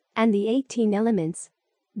fields, and the 18 elements.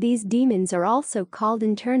 These demons are also called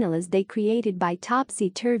internal as they created by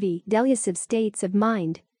topsy-turvy, delusive states of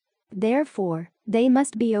mind. Therefore, they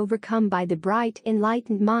must be overcome by the bright,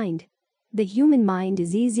 enlightened mind. The human mind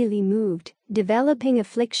is easily moved, developing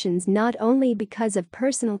afflictions not only because of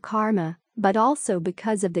personal karma, but also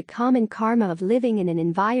because of the common karma of living in an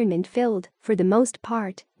environment filled, for the most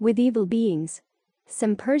part, with evil beings.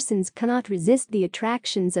 Some persons cannot resist the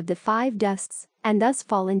attractions of the 5 dusts, and thus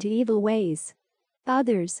fall into evil ways.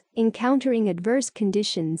 Others, encountering adverse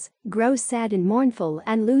conditions, grow sad and mournful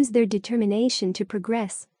and lose their determination to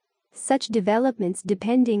progress. Such developments,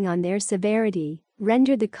 depending on their severity,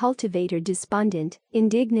 render the cultivator despondent,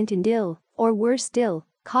 indignant and ill, or worse still,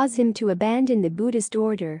 cause him to abandon the Buddhist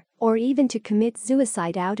order, or even to commit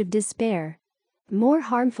suicide out of despair. More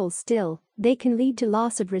harmful still, they can lead to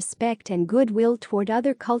loss of respect and goodwill toward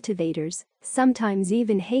other cultivators, sometimes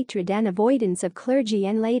even hatred and avoidance of clergy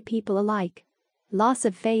and lay people alike. Loss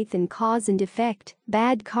of faith in cause and effect,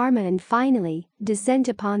 bad karma and finally, descent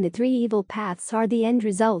upon the 3 evil paths are the end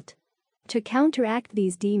result. To counteract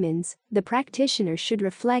these demons, the practitioner should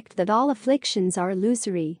reflect that all afflictions are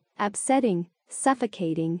illusory, upsetting,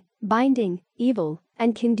 suffocating, binding, evil,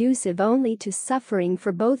 and conducive only to suffering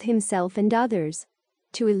for both himself and others.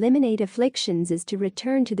 To eliminate afflictions is to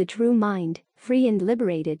return to the true mind, free and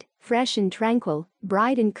liberated, fresh and tranquil,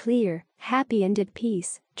 bright and clear, happy and at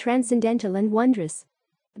peace, transcendental and wondrous.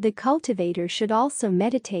 The cultivator should also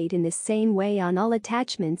meditate in the same way on all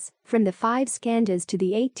attachments, from the 5 skandhas to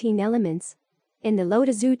the 18 elements. In the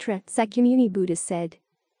Lotus Sutra, Sakyamuni Buddha said,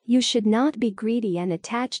 "You should not be greedy and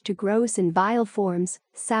attached to gross and vile forms,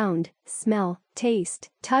 sound, smell, taste,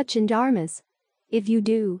 touch and dharmas. If you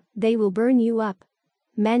do, they will burn you up."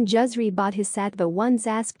 Manjusri Bodhisattva once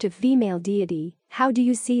asked a female deity, "How do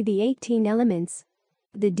you see the 18 elements?"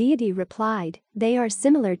 The deity replied, "They are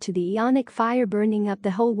similar to the Aeonic fire burning up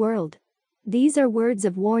the whole world." These are words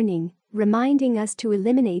of warning, reminding us to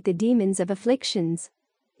eliminate the demons of afflictions.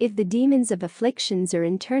 If the demons of afflictions or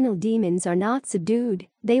internal demons are not subdued,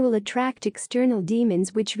 they will attract external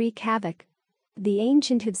demons which wreak havoc. The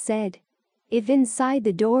ancient have said, "If inside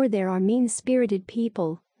the door there are mean-spirited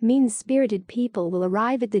people will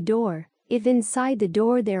arrive at the door. If inside the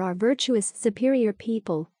door there are virtuous superior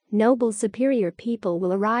people, noble superior people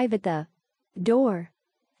will arrive at the door."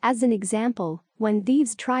 As an example, when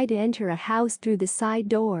thieves try to enter a house through the side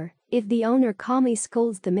door, if the owner calmly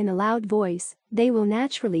scolds them in a loud voice, they will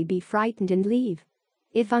naturally be frightened and leave.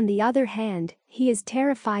 If on the other hand, he is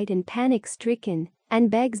terrified and panic-stricken,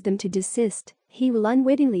 and begs them to desist, he will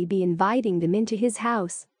unwittingly be inviting them into his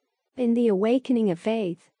house. In the Awakening of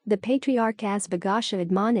Faith, the Patriarch Asvaghosha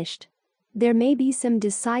admonished, "There may be some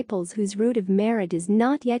disciples whose root of merit is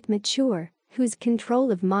not yet mature, whose control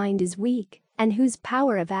of mind is weak, and whose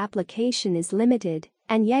power of application is limited,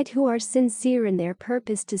 and yet who are sincere in their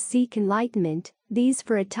purpose to seek enlightenment. These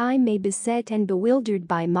for a time may be beset and bewildered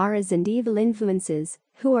by maras and evil influences,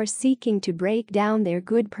 who are seeking to break down their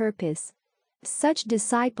good purpose." Such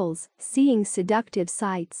disciples, seeing seductive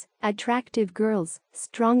sights, attractive girls,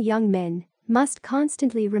 strong young men, must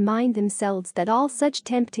constantly remind themselves that all such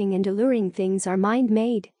tempting and alluring things are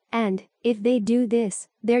mind-made, And, if they do this,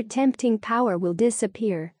 their tempting power will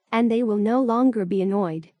disappear, and they will no longer be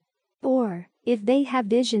annoyed. Or, if they have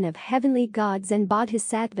vision of heavenly gods and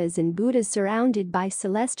bodhisattvas and Buddhas surrounded by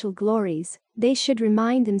celestial glories, they should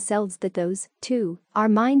remind themselves that those, too, are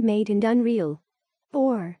mind-made and unreal.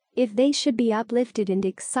 Or, if they should be uplifted and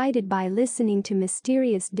excited by listening to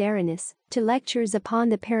mysterious Dharanas, to lectures upon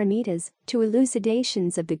the paramitas, to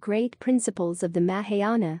elucidations of the great principles of the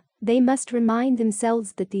Mahayana, they must remind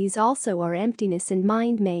themselves that these also are emptiness and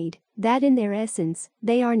mind-made, that in their essence,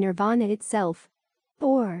 they are nirvana itself.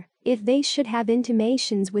 Or, if they should have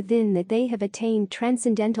intimations within that they have attained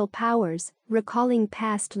transcendental powers, recalling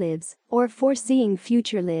past lives, or foreseeing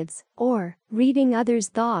future lives, or reading others'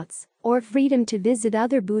 thoughts, or freedom to visit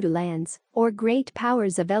other Buddha lands, or great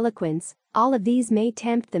powers of eloquence, all of these may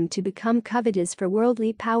tempt them to become covetous for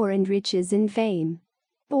worldly power and riches and fame.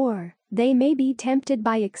 Or, they may be tempted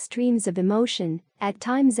by extremes of emotion, at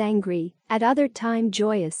times angry, at other times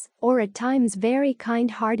joyous, or at times very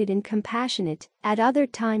kind-hearted and compassionate, at other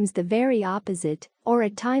times the very opposite, or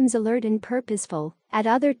at times alert and purposeful, at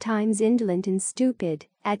other times indolent and stupid,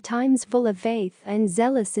 at times full of faith and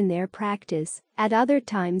zealous in their practice, at other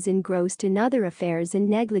times engrossed in other affairs and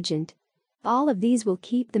negligent. All of these will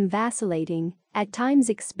keep them vacillating, at times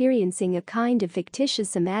experiencing a kind of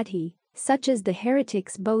fictitious samadhi, such as the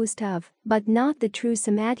heretics boast of, but not the true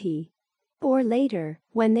samadhi. Or later,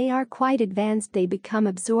 when they are quite advanced, they become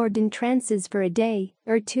absorbed in trances for a day,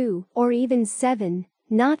 or 2, or even 7,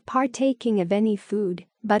 not partaking of any food,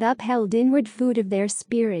 but upheld inward food of their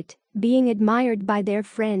spirit, being admired by their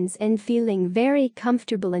friends and feeling very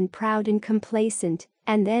comfortable and proud and complacent,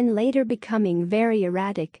 and then later becoming very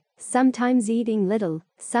erratic, sometimes eating little,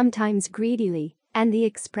 sometimes greedily, and the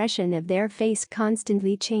expression of their face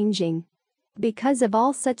constantly changing. Because of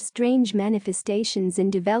all such strange manifestations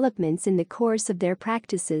and developments in the course of their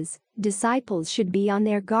practices, disciples should be on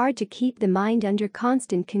their guard to keep the mind under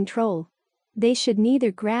constant control. They should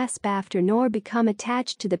neither grasp after nor become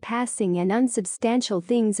attached to the passing and unsubstantial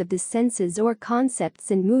things of the senses or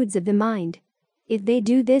concepts and moods of the mind. If they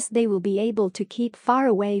do this, they will be able to keep far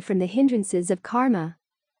away from the hindrances of karma.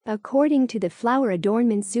 According to the Flower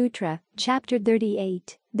Adornment Sutra, Chapter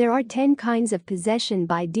 38, there are 10 kinds of possession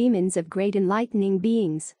by demons of great enlightening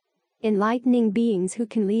beings. Enlightening beings who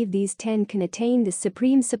can leave these 10 can attain the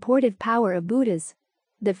supreme supportive power of Buddhas.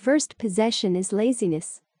 The first possession is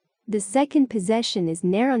laziness. The second possession is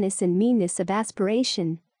narrowness and meanness of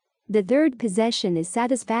aspiration. The third possession is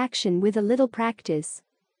satisfaction with a little practice.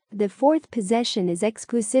 The fourth possession is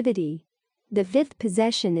exclusivity. The fifth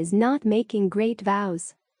possession is not making great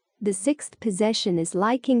vows. The sixth possession is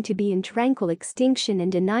liking to be in tranquil extinction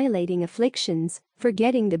and annihilating afflictions,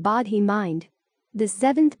 forgetting the bodhi mind. The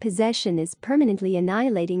seventh possession is permanently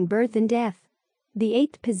annihilating birth and death. The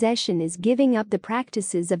eighth possession is giving up the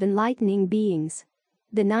practices of enlightening beings.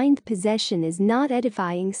 The ninth possession is not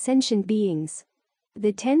edifying sentient beings.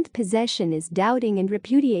 The 10th possession is doubting and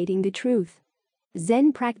repudiating the truth.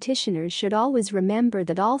 Zen practitioners should always remember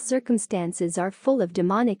that all circumstances are full of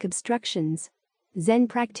demonic obstructions. Zen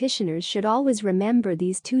practitioners should always remember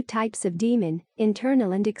these 2 types of demon,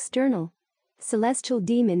 internal and external. Celestial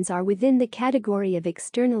demons are within the category of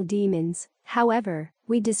external demons, however,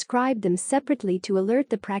 we describe them separately to alert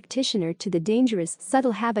the practitioner to the dangerous,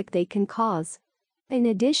 subtle havoc they can cause. In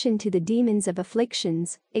addition to the demons of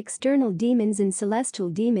afflictions, external demons and celestial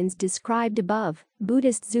demons described above,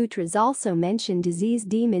 Buddhist sutras also mention disease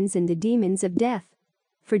demons and the demons of death.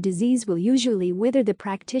 For disease will usually wither the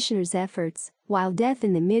practitioner's efforts, while death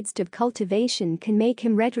in the midst of cultivation can make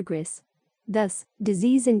him retrogress. Thus,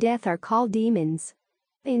 disease and death are called demons.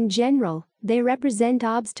 In general, they represent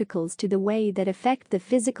obstacles to the way that affect the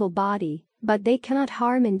physical body, but they cannot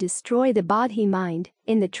harm and destroy the bodhi mind,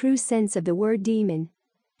 in the true sense of the word demon.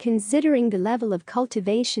 Considering the level of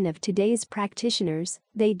cultivation of today's practitioners,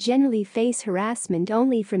 they generally face harassment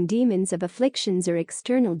only from demons of afflictions or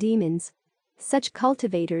external demons. Such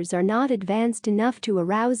cultivators are not advanced enough to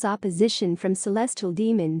arouse opposition from celestial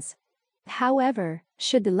demons. However,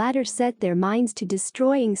 should the latter set their minds to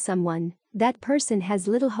destroying someone, that person has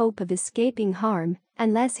little hope of escaping harm,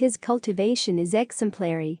 unless his cultivation is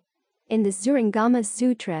exemplary. In the Surangama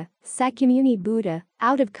Sutra, Sakyamuni Buddha,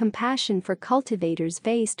 out of compassion for cultivators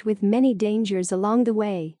faced with many dangers along the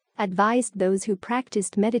way, advised those who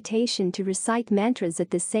practiced meditation to recite mantras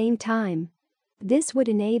at the same time. This would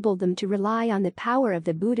enable them to rely on the power of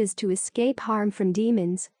the Buddhas to escape harm from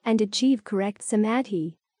demons and achieve correct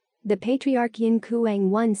samadhi. The Patriarch Yin Kuang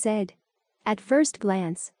once said, "At first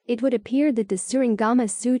glance, it would appear that the Surangama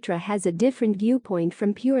Sutra has a different viewpoint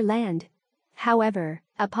from Pure Land. However,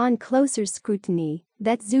 upon closer scrutiny,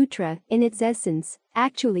 that sutra, in its essence,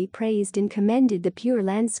 actually praised and commended the Pure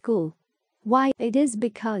Land school. Why? It is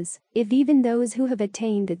because, if even those who have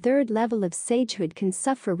attained the third level of sagehood can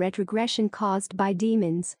suffer retrogression caused by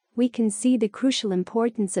demons, we can see the crucial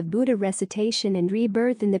importance of Buddha recitation and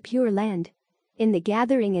rebirth in the Pure Land. In the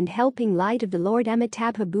gathering and helping light of the Lord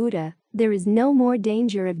Amitabha Buddha, there is no more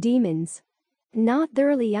danger of demons. Not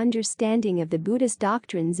thoroughly understanding of the Buddhist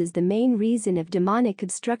doctrines is the main reason of demonic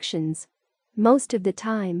obstructions. Most of the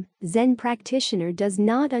time, Zen practitioner does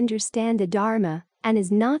not understand the Dharma and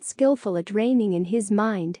is not skillful at reining in his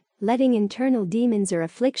mind, letting internal demons or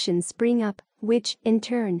afflictions spring up, which, in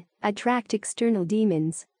turn, attract external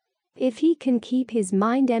demons. If he can keep his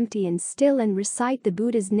mind empty and still and recite the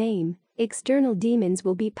Buddha's name, external demons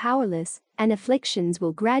will be powerless and afflictions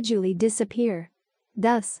will gradually disappear.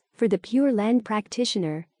 Thus, for the Pure Land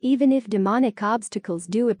practitioner, even if demonic obstacles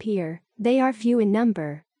do appear, they are few in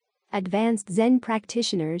number. Advanced Zen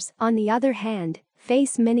practitioners, on the other hand,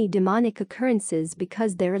 face many demonic occurrences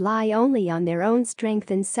because they rely only on their own strength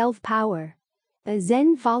and self-power. A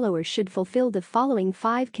Zen follower should fulfill the following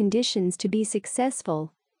 5 conditions to be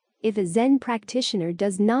successful. If a Zen practitioner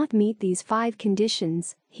does not meet these 5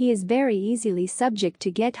 conditions, he is very easily subject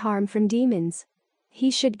to get harm from demons.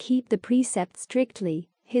 He should keep the precepts strictly,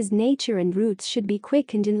 his nature and roots should be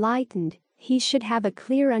quick and enlightened, he should have a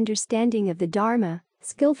clear understanding of the Dharma,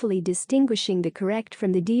 skillfully distinguishing the correct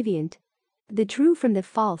from the deviant, the true from the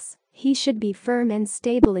false, he should be firm and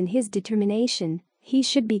stable in his determination, he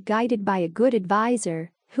should be guided by a good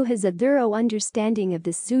advisor who has a thorough understanding of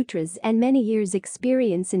the sutras and many years'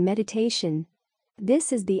 experience in meditation.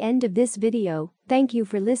 This is the end of this video. Thank you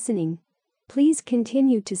for listening. Please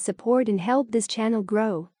continue to support and help this channel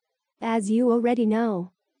grow. As you already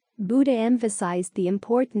know, Buddha emphasized the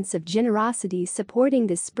importance of generosity supporting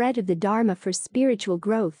the spread of the Dharma for spiritual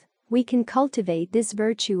growth. We can cultivate this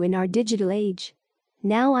virtue in our digital age.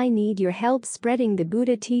 Now I need your help spreading the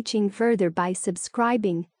Buddha teaching further by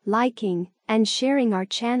subscribing, liking, and sharing our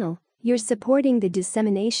channel. You're supporting the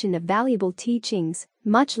dissemination of valuable teachings,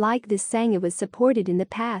 much like this Sangha was supported in the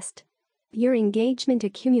past. Your engagement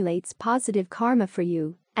accumulates positive karma for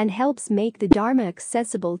you and helps make the Dharma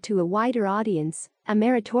accessible to a wider audience, a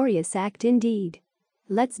meritorious act indeed.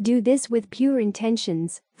 Let's do this with pure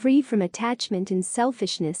intentions, free from attachment and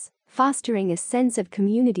selfishness, fostering a sense of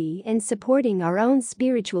community and supporting our own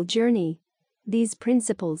spiritual journey. These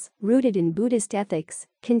principles, rooted in Buddhist ethics,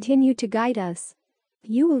 continue to guide us.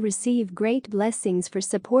 You will receive great blessings for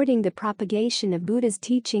supporting the propagation of Buddha's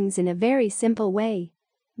teachings in a very simple way.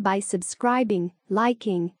 By subscribing,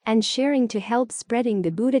 liking, and sharing to help spreading the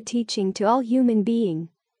Buddha teaching to all human beings.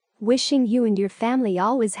 Wishing you and your family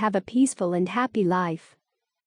always have a peaceful and happy life.